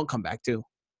if they don't come back too.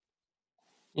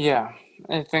 Yeah,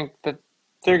 I think that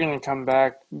they're going to come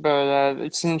back, but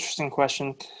it's an interesting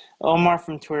question. Omar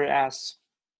from Twitter asks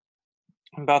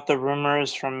about the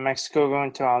rumors from Mexico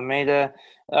going to Almeida.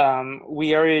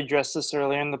 We already addressed this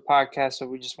earlier in the podcast, but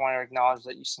we just want to acknowledge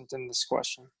that you sent in this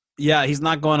question. Yeah, he's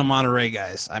not going to Monterrey,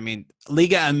 guys. I mean,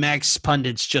 Liga MX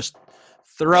pundits just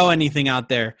throw anything out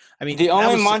there. I mean, The that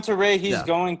only was- Monterrey he's yeah.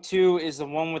 going to is the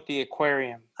one with the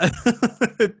aquarium.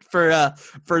 for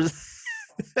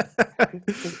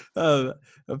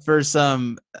for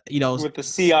some With the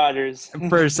sea otters.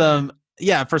 for some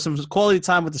quality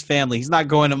time with his family. He's not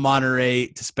going to Monterey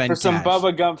to spend For some cash.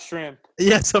 Bubba Gump shrimp.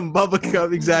 Yeah, some Bubba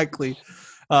Gump, exactly.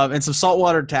 And some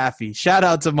saltwater taffy. Shout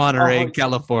out to Monterey, Oh,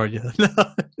 California.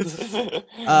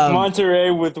 Monterey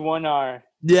with one R.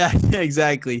 Yeah,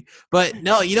 exactly. But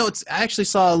no, it's I actually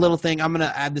saw a little thing. I'm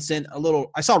gonna add this in a little.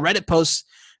 I saw Reddit posts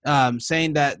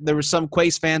saying that there were some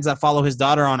Quakes fans that follow his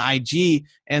daughter on IG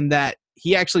and that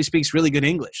he actually speaks really good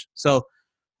English. So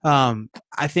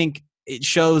I think it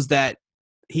shows that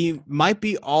he might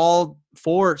be all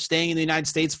for staying in the United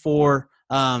States for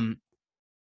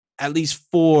at least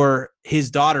for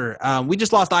his daughter. We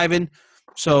just lost Ivan,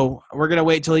 so we're gonna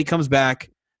wait till he comes back.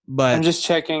 But I'm just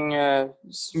checking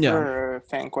for a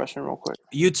fan question real quick.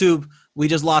 YouTube, we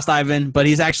just lost Ivan, but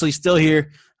he's actually still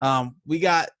here. We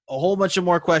got a whole bunch of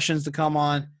more questions to come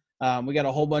on. We got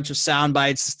a whole bunch of sound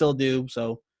bites to still do.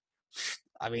 So,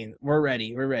 I mean, we're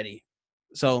ready. We're ready.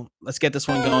 So let's get this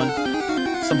one going.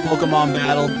 Some Pokemon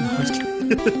battle.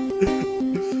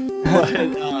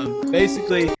 But,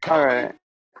 basically, All right.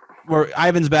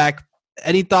 Ivan's back.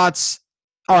 Any thoughts?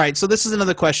 All right, so this is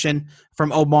another question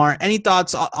from Omar. Any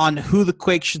thoughts on who the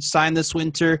Quakes should sign this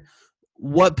winter?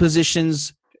 What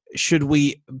positions should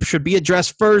be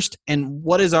addressed first, and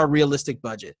what is our realistic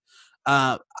budget?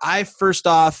 I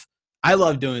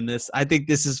love doing this. I think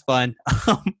this is fun.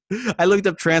 I looked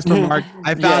up Transfermarkt.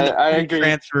 I found I agree.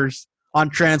 transfers on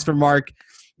Transfermarkt.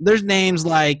 There's names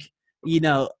like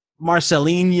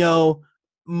Marcelinho,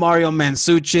 Mario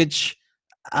Mandzukic.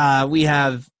 We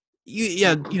have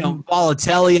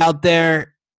Balotelli out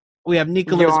there. We have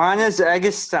Nicolas. Johannes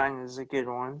Eggestein is a good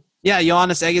one. Yeah,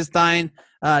 Johannes Eggestein,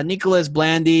 Nicolas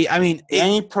Blandy. I mean,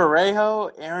 Danny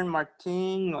Parejo, Aaron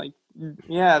Martin.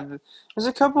 There's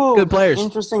a couple Good players.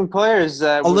 interesting players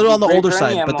that A would little be on the great older for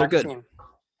any side, but they're MLS good. team.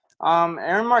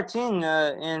 Aaron Martin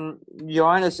and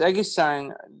Johannes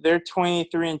Eggestein, they're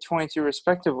 23 and 22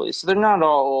 respectively, so they're not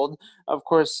all old. Of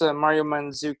course, Mario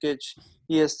Mandzukic,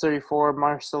 he is 34.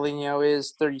 Marcelinho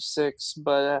is 36,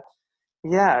 but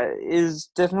is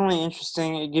definitely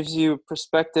interesting. It gives you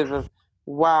perspective of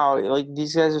wow, like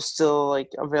these guys are still like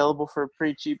available for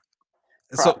pretty cheap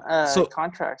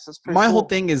contracts. That's pretty my cool. whole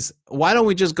thing is, why don't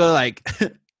we just go like,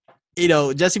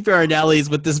 Jesse Fioranelli's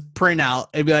with this printout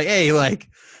and be like, hey, like,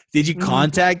 did you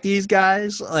contact these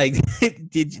guys? Like,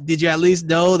 did you at least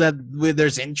know that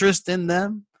there's interest in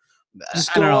them?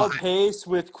 Just I don't go know. all pace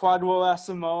with Quadwo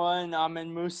Asamoah and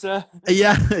Amin Musa.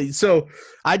 Yeah. So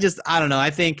I don't know.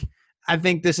 I think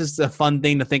this is a fun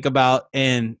thing to think about.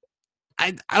 And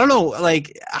I don't know,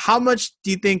 like, how much do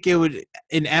you think it would,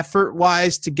 in effort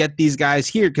wise, to get these guys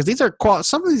here? Because these are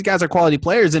some of these guys are quality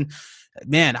players. And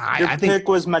man, I think pick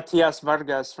was Matias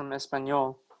Vargas from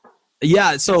Espanyol.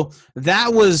 Yeah, so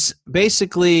that was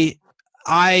basically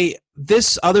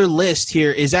this other list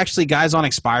here is actually guys on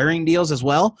expiring deals as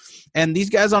well. And these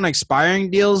guys on expiring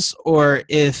deals, or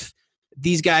if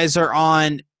these guys are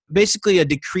on basically a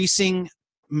decreasing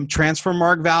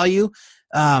Transfermarkt value,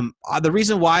 the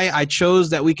reason why I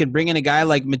chose that we could bring in a guy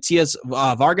like Matias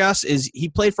Vargas is he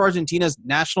played for Argentina's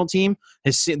national team,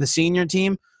 the senior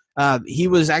team. He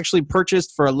was actually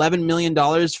purchased for $11 million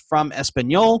from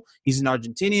Espanyol. He's an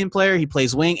Argentinian player. He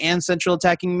plays wing and central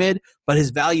attacking mid, but his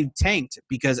value tanked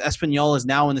because Espanyol is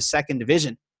now in the second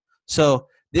division. So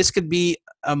this could be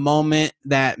a moment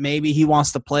that maybe he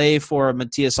wants to play for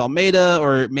Matias Almeida,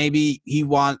 or maybe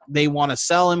they want to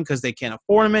sell him because they can't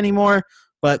afford him anymore.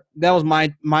 But that was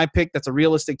my pick. That's a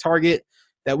realistic target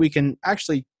that we can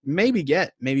actually maybe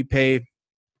pay,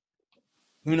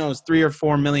 who knows, $3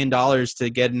 or $4 million to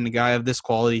get in a guy of this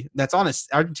quality that's on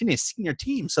Argentina's senior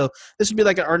team. So this would be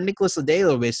like our Nicolas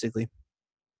Ladelo, basically.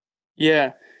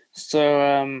 Yeah.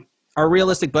 So our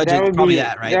realistic budget is probably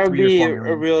that, right? That would be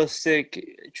a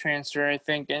realistic transfer, I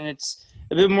think, and it's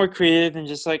a bit more creative than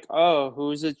just like, oh,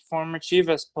 who's a former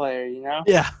Chivas player, you know?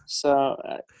 Yeah. So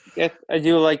I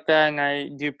do like that, and I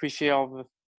do appreciate all the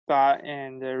thought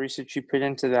and the research you put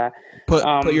into that.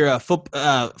 Put your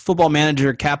football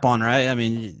manager cap on, right? I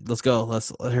mean, let's go. Let's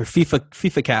her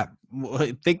FIFA cap.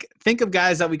 Think of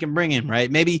guys that we can bring in,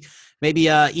 right? Maybe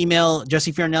email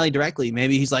Jesse Fiorinelli directly.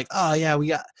 Maybe he's like, oh yeah, we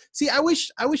got. See, I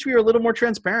wish we were a little more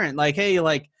transparent. Like, hey,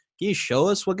 like, can you show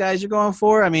us what guys you're going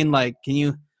for? I mean, like, can you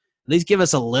at least give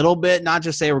us a little bit, not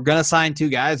just say we're gonna sign 2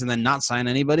 guys and then not sign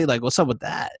anybody? Like, what's up with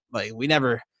that? Like, we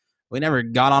never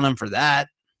got on him for that.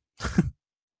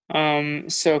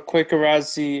 So Quick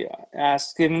Arazi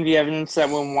asked, given the evidence that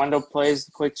when Wando plays,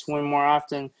 the Quakes win more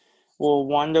often, will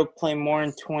Wando play more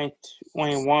in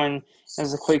 2021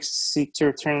 as the Quakes seek to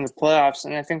return to the playoffs?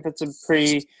 And I think that's a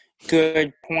pretty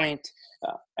good point.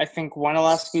 I think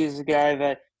Wondolowski is a guy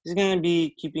that is going to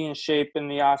be keeping in shape in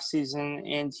the offseason,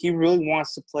 and he really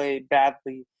wants to play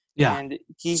badly. Yeah. And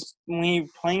when you're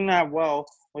playing that well,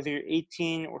 whether you're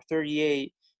 18 or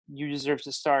 38, you deserve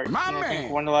to start. And I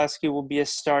think Wondolowski will be a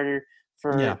starter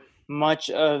for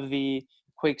much of the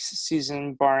Quakes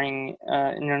season, barring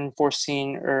an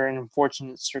unforeseen or an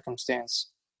unfortunate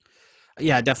circumstance.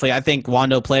 Yeah, definitely. I think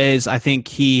Wando plays. I think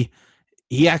he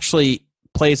actually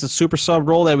plays the super sub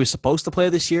role that he was supposed to play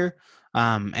this year.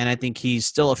 And I think he's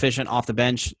still efficient off the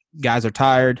bench. Guys are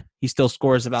tired. He still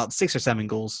scores about 6 or 7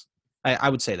 goals. I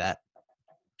would say that.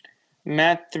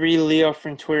 Matt3Leo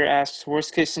from Twitter asks,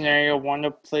 worst case scenario,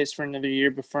 Wando plays for another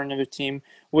year before another team.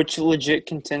 Which legit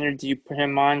contender do you put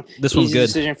him on? This one's Easy good.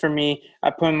 Decision for me. I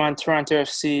put him on Toronto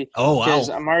FC. Oh, wow. Because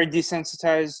I'm already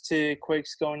desensitized to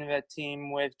Quakes going to that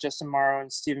team with Justin Morrow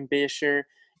and Steven Beijer.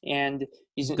 And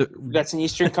that's an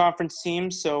Eastern Conference team,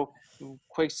 so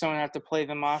Quakes don't have to play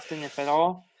them often, if at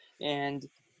all. And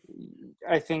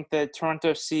I think that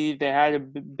Toronto FC, they had a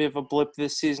bit of a blip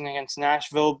this season against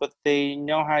Nashville, but they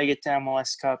know how to get to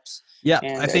MLS Cups. Yeah,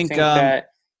 and I think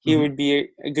that he would be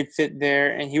a good fit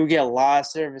there, and he would get a lot of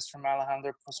service from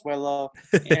Alejandro Pozuelo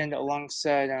and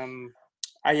alongside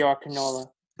Ayo Akinola.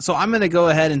 So I'm going to go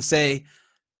ahead and say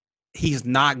he's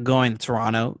not going to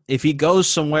Toronto. If he goes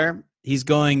somewhere, he's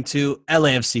going to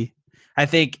LAFC. I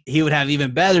think he would have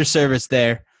even better service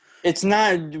there. It's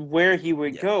not where he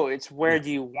would go. It's where do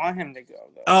you want him to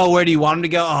go, though? Oh, where do you want him to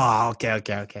go? Oh,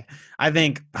 okay. I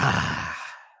think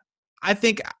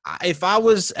if I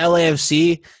was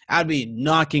LAFC, I'd be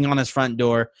knocking on his front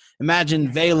door.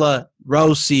 Imagine Vela,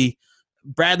 Rossi,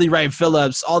 Bradley Wright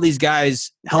Phillips, all these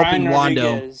guys helping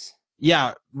Wando. Rodriguez.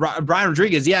 Yeah, Brian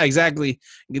Rodriguez. Yeah, exactly.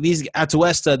 These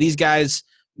Atuesta, these guys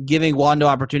giving Wando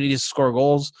opportunities to score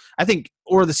goals. I think,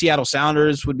 or the Seattle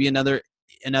Sounders would be another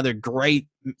great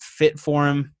fit for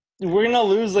him. We're gonna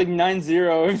lose like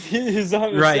 9-0 if he's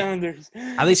on the Sounders.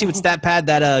 At least he would stat pad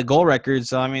that goal record.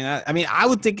 So I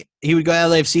would think he would go to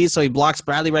LAFC so he blocks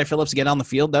Bradley Wright Phillips to get on the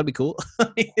field. That'd be cool.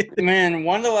 Man,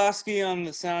 Wondolowski on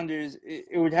the Sounders,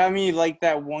 it would have me like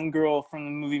that one girl from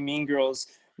the movie Mean Girls.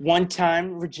 One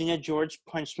time, Regina George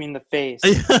punched me in the face.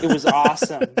 It was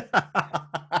awesome.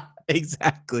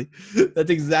 Exactly.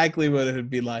 That's exactly what it would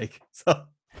be like. So.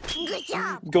 Good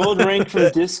job. Gold Rank from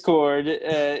Discord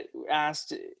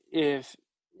asked if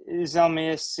is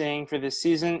Almeida staying for this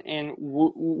season, and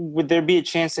would there be a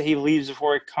chance that he leaves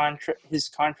before his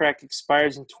contract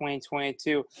expires in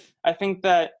 2022? I think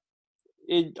that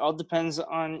it all depends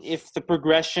on if the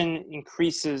progression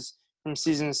increases from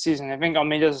season to season. I think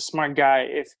Almeida's a smart guy.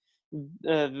 If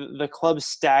the club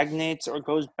stagnates or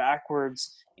goes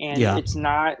backwards and it's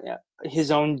not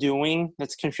his own doing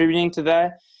that's contributing to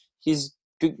that, he's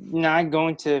not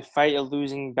going to fight a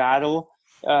losing battle.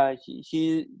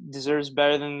 He deserves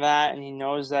better than that, and he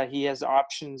knows that he has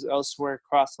options elsewhere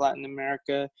across Latin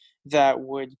America that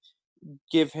would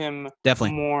give him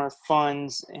more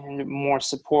funds and more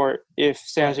support if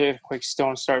San Jose Earthquakes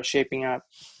don't start shaping up.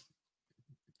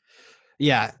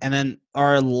 Yeah, and then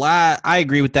I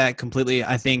agree with that completely.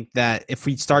 I think that if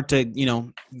we start to,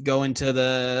 go into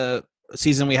the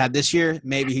season we had this year,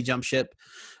 maybe he jumps ship.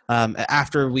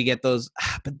 After we get those,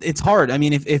 but it's hard. I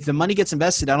mean, if the money gets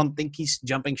invested, I don't think he's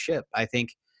jumping ship. I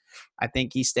think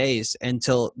he stays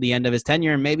until the end of his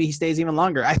tenure, and maybe he stays even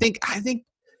longer. I think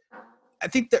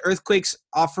the Earthquakes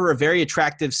offer a very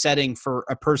attractive setting for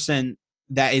a person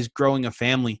that is growing a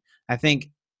family. I think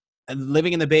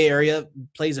living in the Bay Area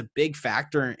plays a big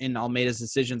factor in Almeida's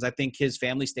decisions. I think his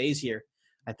family stays here.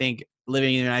 I think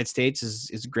living in the United States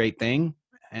is a great thing,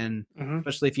 and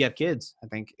especially if you have kids, I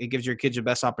think it gives your kids the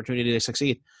best opportunity to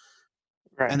succeed.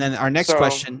 Right. And then our next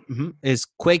question is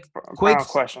Quake. Final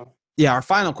question. Yeah, our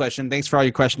final question. Thanks for all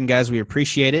your questions, guys. We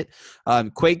appreciate it.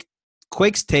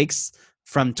 Quake's takes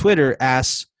from Twitter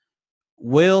asks,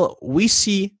 will we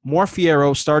see more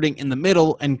Fierro starting in the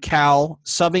middle and Cal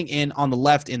subbing in on the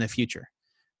left in the future?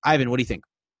 Ivan, what do you think?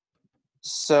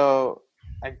 So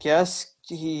I guess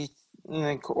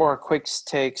Quake's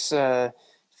takes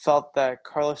felt that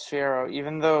Carlos Fierro,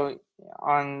 even though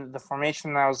on the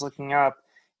formation that I was looking up,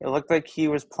 it looked like he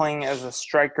was playing as a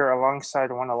striker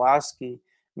alongside Wondolowski.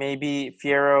 Maybe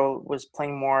Fierro was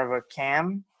playing more of a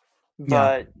cam.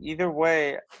 But either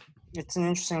way, it's an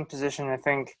interesting position, I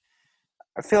think.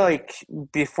 I feel like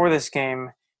before this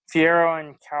game, Fierro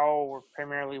and Cal were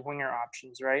primarily winger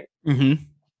options, right? Mm-hmm.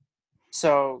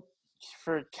 So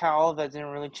for Cal, that didn't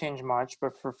really change much,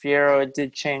 but for Fierro, it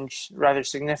did change rather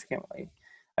significantly.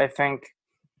 I think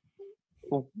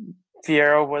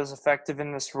Fierro was effective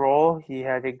in this role. He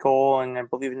had a goal and I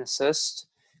believe an assist.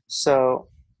 So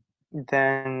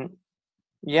then,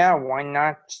 yeah, why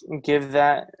not give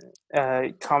that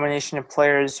combination of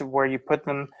players where you put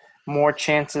them more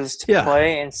chances to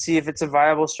play and see if it's a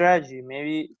viable strategy.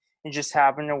 Maybe it just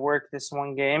happened to work this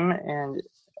one game, and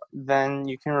then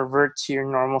you can revert to your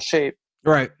normal shape.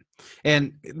 Right.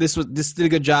 And this did a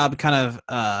good job kind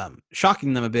of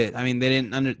shocking them a bit. I mean, they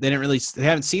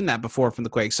haven't seen that before from the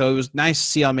Quakes. So it was nice to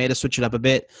see Almeida switch it up a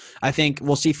bit. I think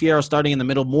we'll see Fierro starting in the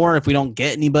middle more if we don't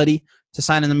get anybody to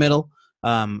sign in the middle.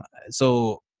 But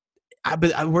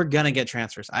we're going to get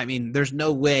transfers. I mean, there's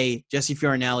no way Jesse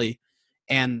Fiorinelli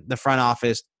and the front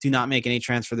office do not make any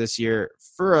transfer this year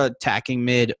for attacking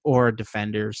mid or a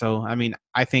defender. So, I mean,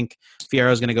 I think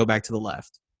Fierro is going to go back to the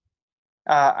left.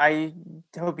 I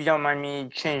hope you don't mind me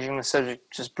changing the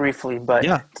subject just briefly, but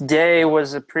today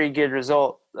was a pretty good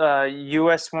result.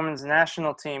 U.S. Women's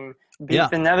National Team beat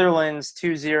the Netherlands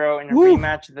 2-0 in a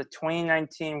rematch of the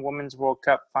 2019 Women's World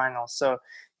Cup Final. So,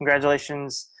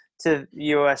 congratulations to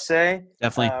USA.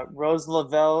 Definitely. Rose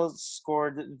Lavelle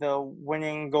scored the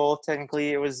winning goal.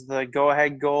 Technically, it was the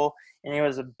go-ahead goal, and it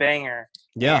was a banger.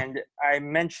 Yeah. And I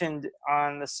mentioned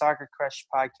on the Soccer Crush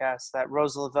podcast that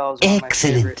Rose Lavelle is one of my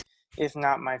favorite, if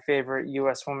not my favorite,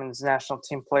 U.S. Women's National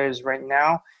Team players right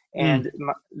now. And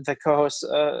the co-hosts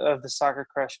of the Soccer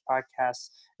Crush podcast,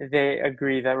 they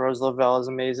agree that Rose Lavelle is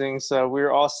amazing. So we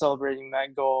were all celebrating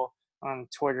that goal on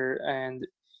Twitter, and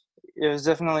it was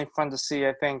definitely fun to see.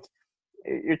 I think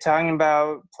you're talking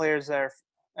about players that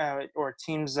are or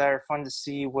teams that are fun to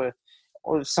see with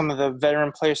some of the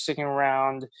veteran players sticking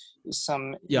around,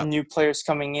 some new players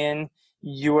coming in.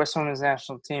 U.S. Women's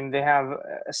National Team, they have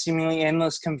a seemingly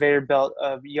endless conveyor belt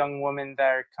of young women that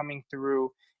are coming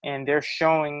through, and they're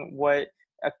showing what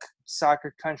a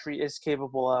soccer country is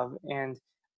capable of. And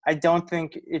I don't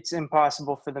think it's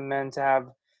impossible for the men to have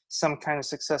some kind of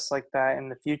success like that in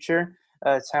the future.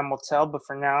 Time will tell, but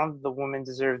for now, the women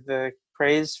deserve the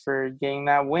praise for getting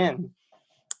that win.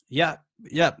 Yeah.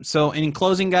 So in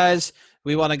closing, guys,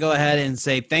 we want to go ahead and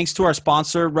say thanks to our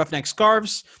sponsor, Roughneck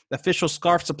Scarves, the official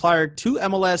scarf supplier to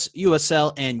MLS,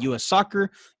 USL, and US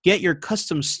Soccer. Get your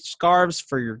custom scarves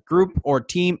for your group or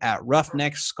team at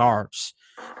Roughneck Scarves.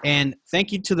 And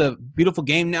thank you to the Beautiful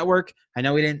Game Network. I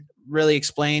know we didn't really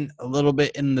explain a little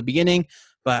bit in the beginning,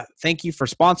 but thank you for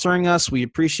sponsoring us. We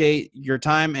appreciate your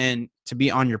time and to be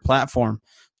on your platform.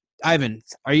 Ivan,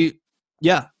 are you –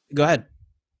 yeah, go ahead.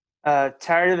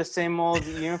 Tired of the same old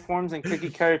uniforms and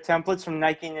cookie-cutter templates from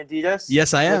Nike and Adidas?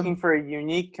 Yes, I am. Looking for a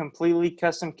unique, completely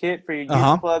custom kit for your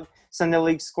youth club, Sunday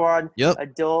League squad,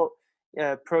 adult,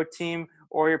 pro team,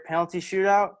 or your penalty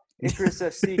shootout? Icarus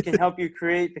FC can help you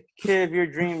create the kit of your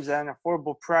dreams at an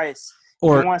affordable price. If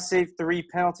you want to save 3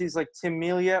 penalties like Tim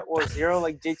Melia or 0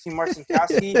 like JT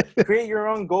Marcinkowski, create your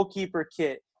own goalkeeper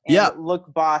kit and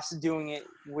look boss doing it,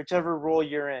 whichever role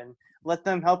you're in. Let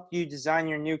them help you design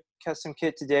your new custom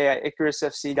kit today at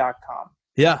IcarusFC.com.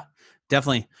 Yeah,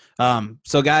 definitely.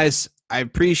 So, guys, I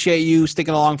appreciate you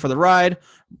sticking along for the ride.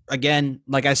 Again,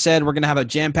 like I said, we're going to have a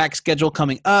jam-packed schedule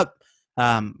coming up.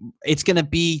 It's going to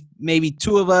be maybe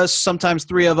 2 of us, sometimes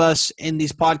 3 of us in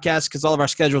these podcasts because all of our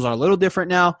schedules are a little different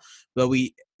now. But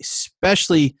we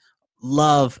especially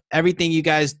love everything you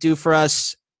guys do for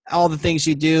us, all the things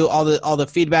you do, all the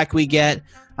feedback we get.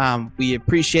 We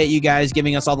appreciate you guys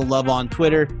giving us all the love on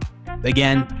Twitter.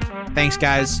 Again, thanks,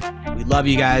 guys. We love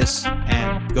you guys,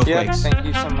 and go Quakes. Thank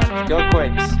you so much. Go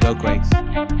Quakes. Go Quakes.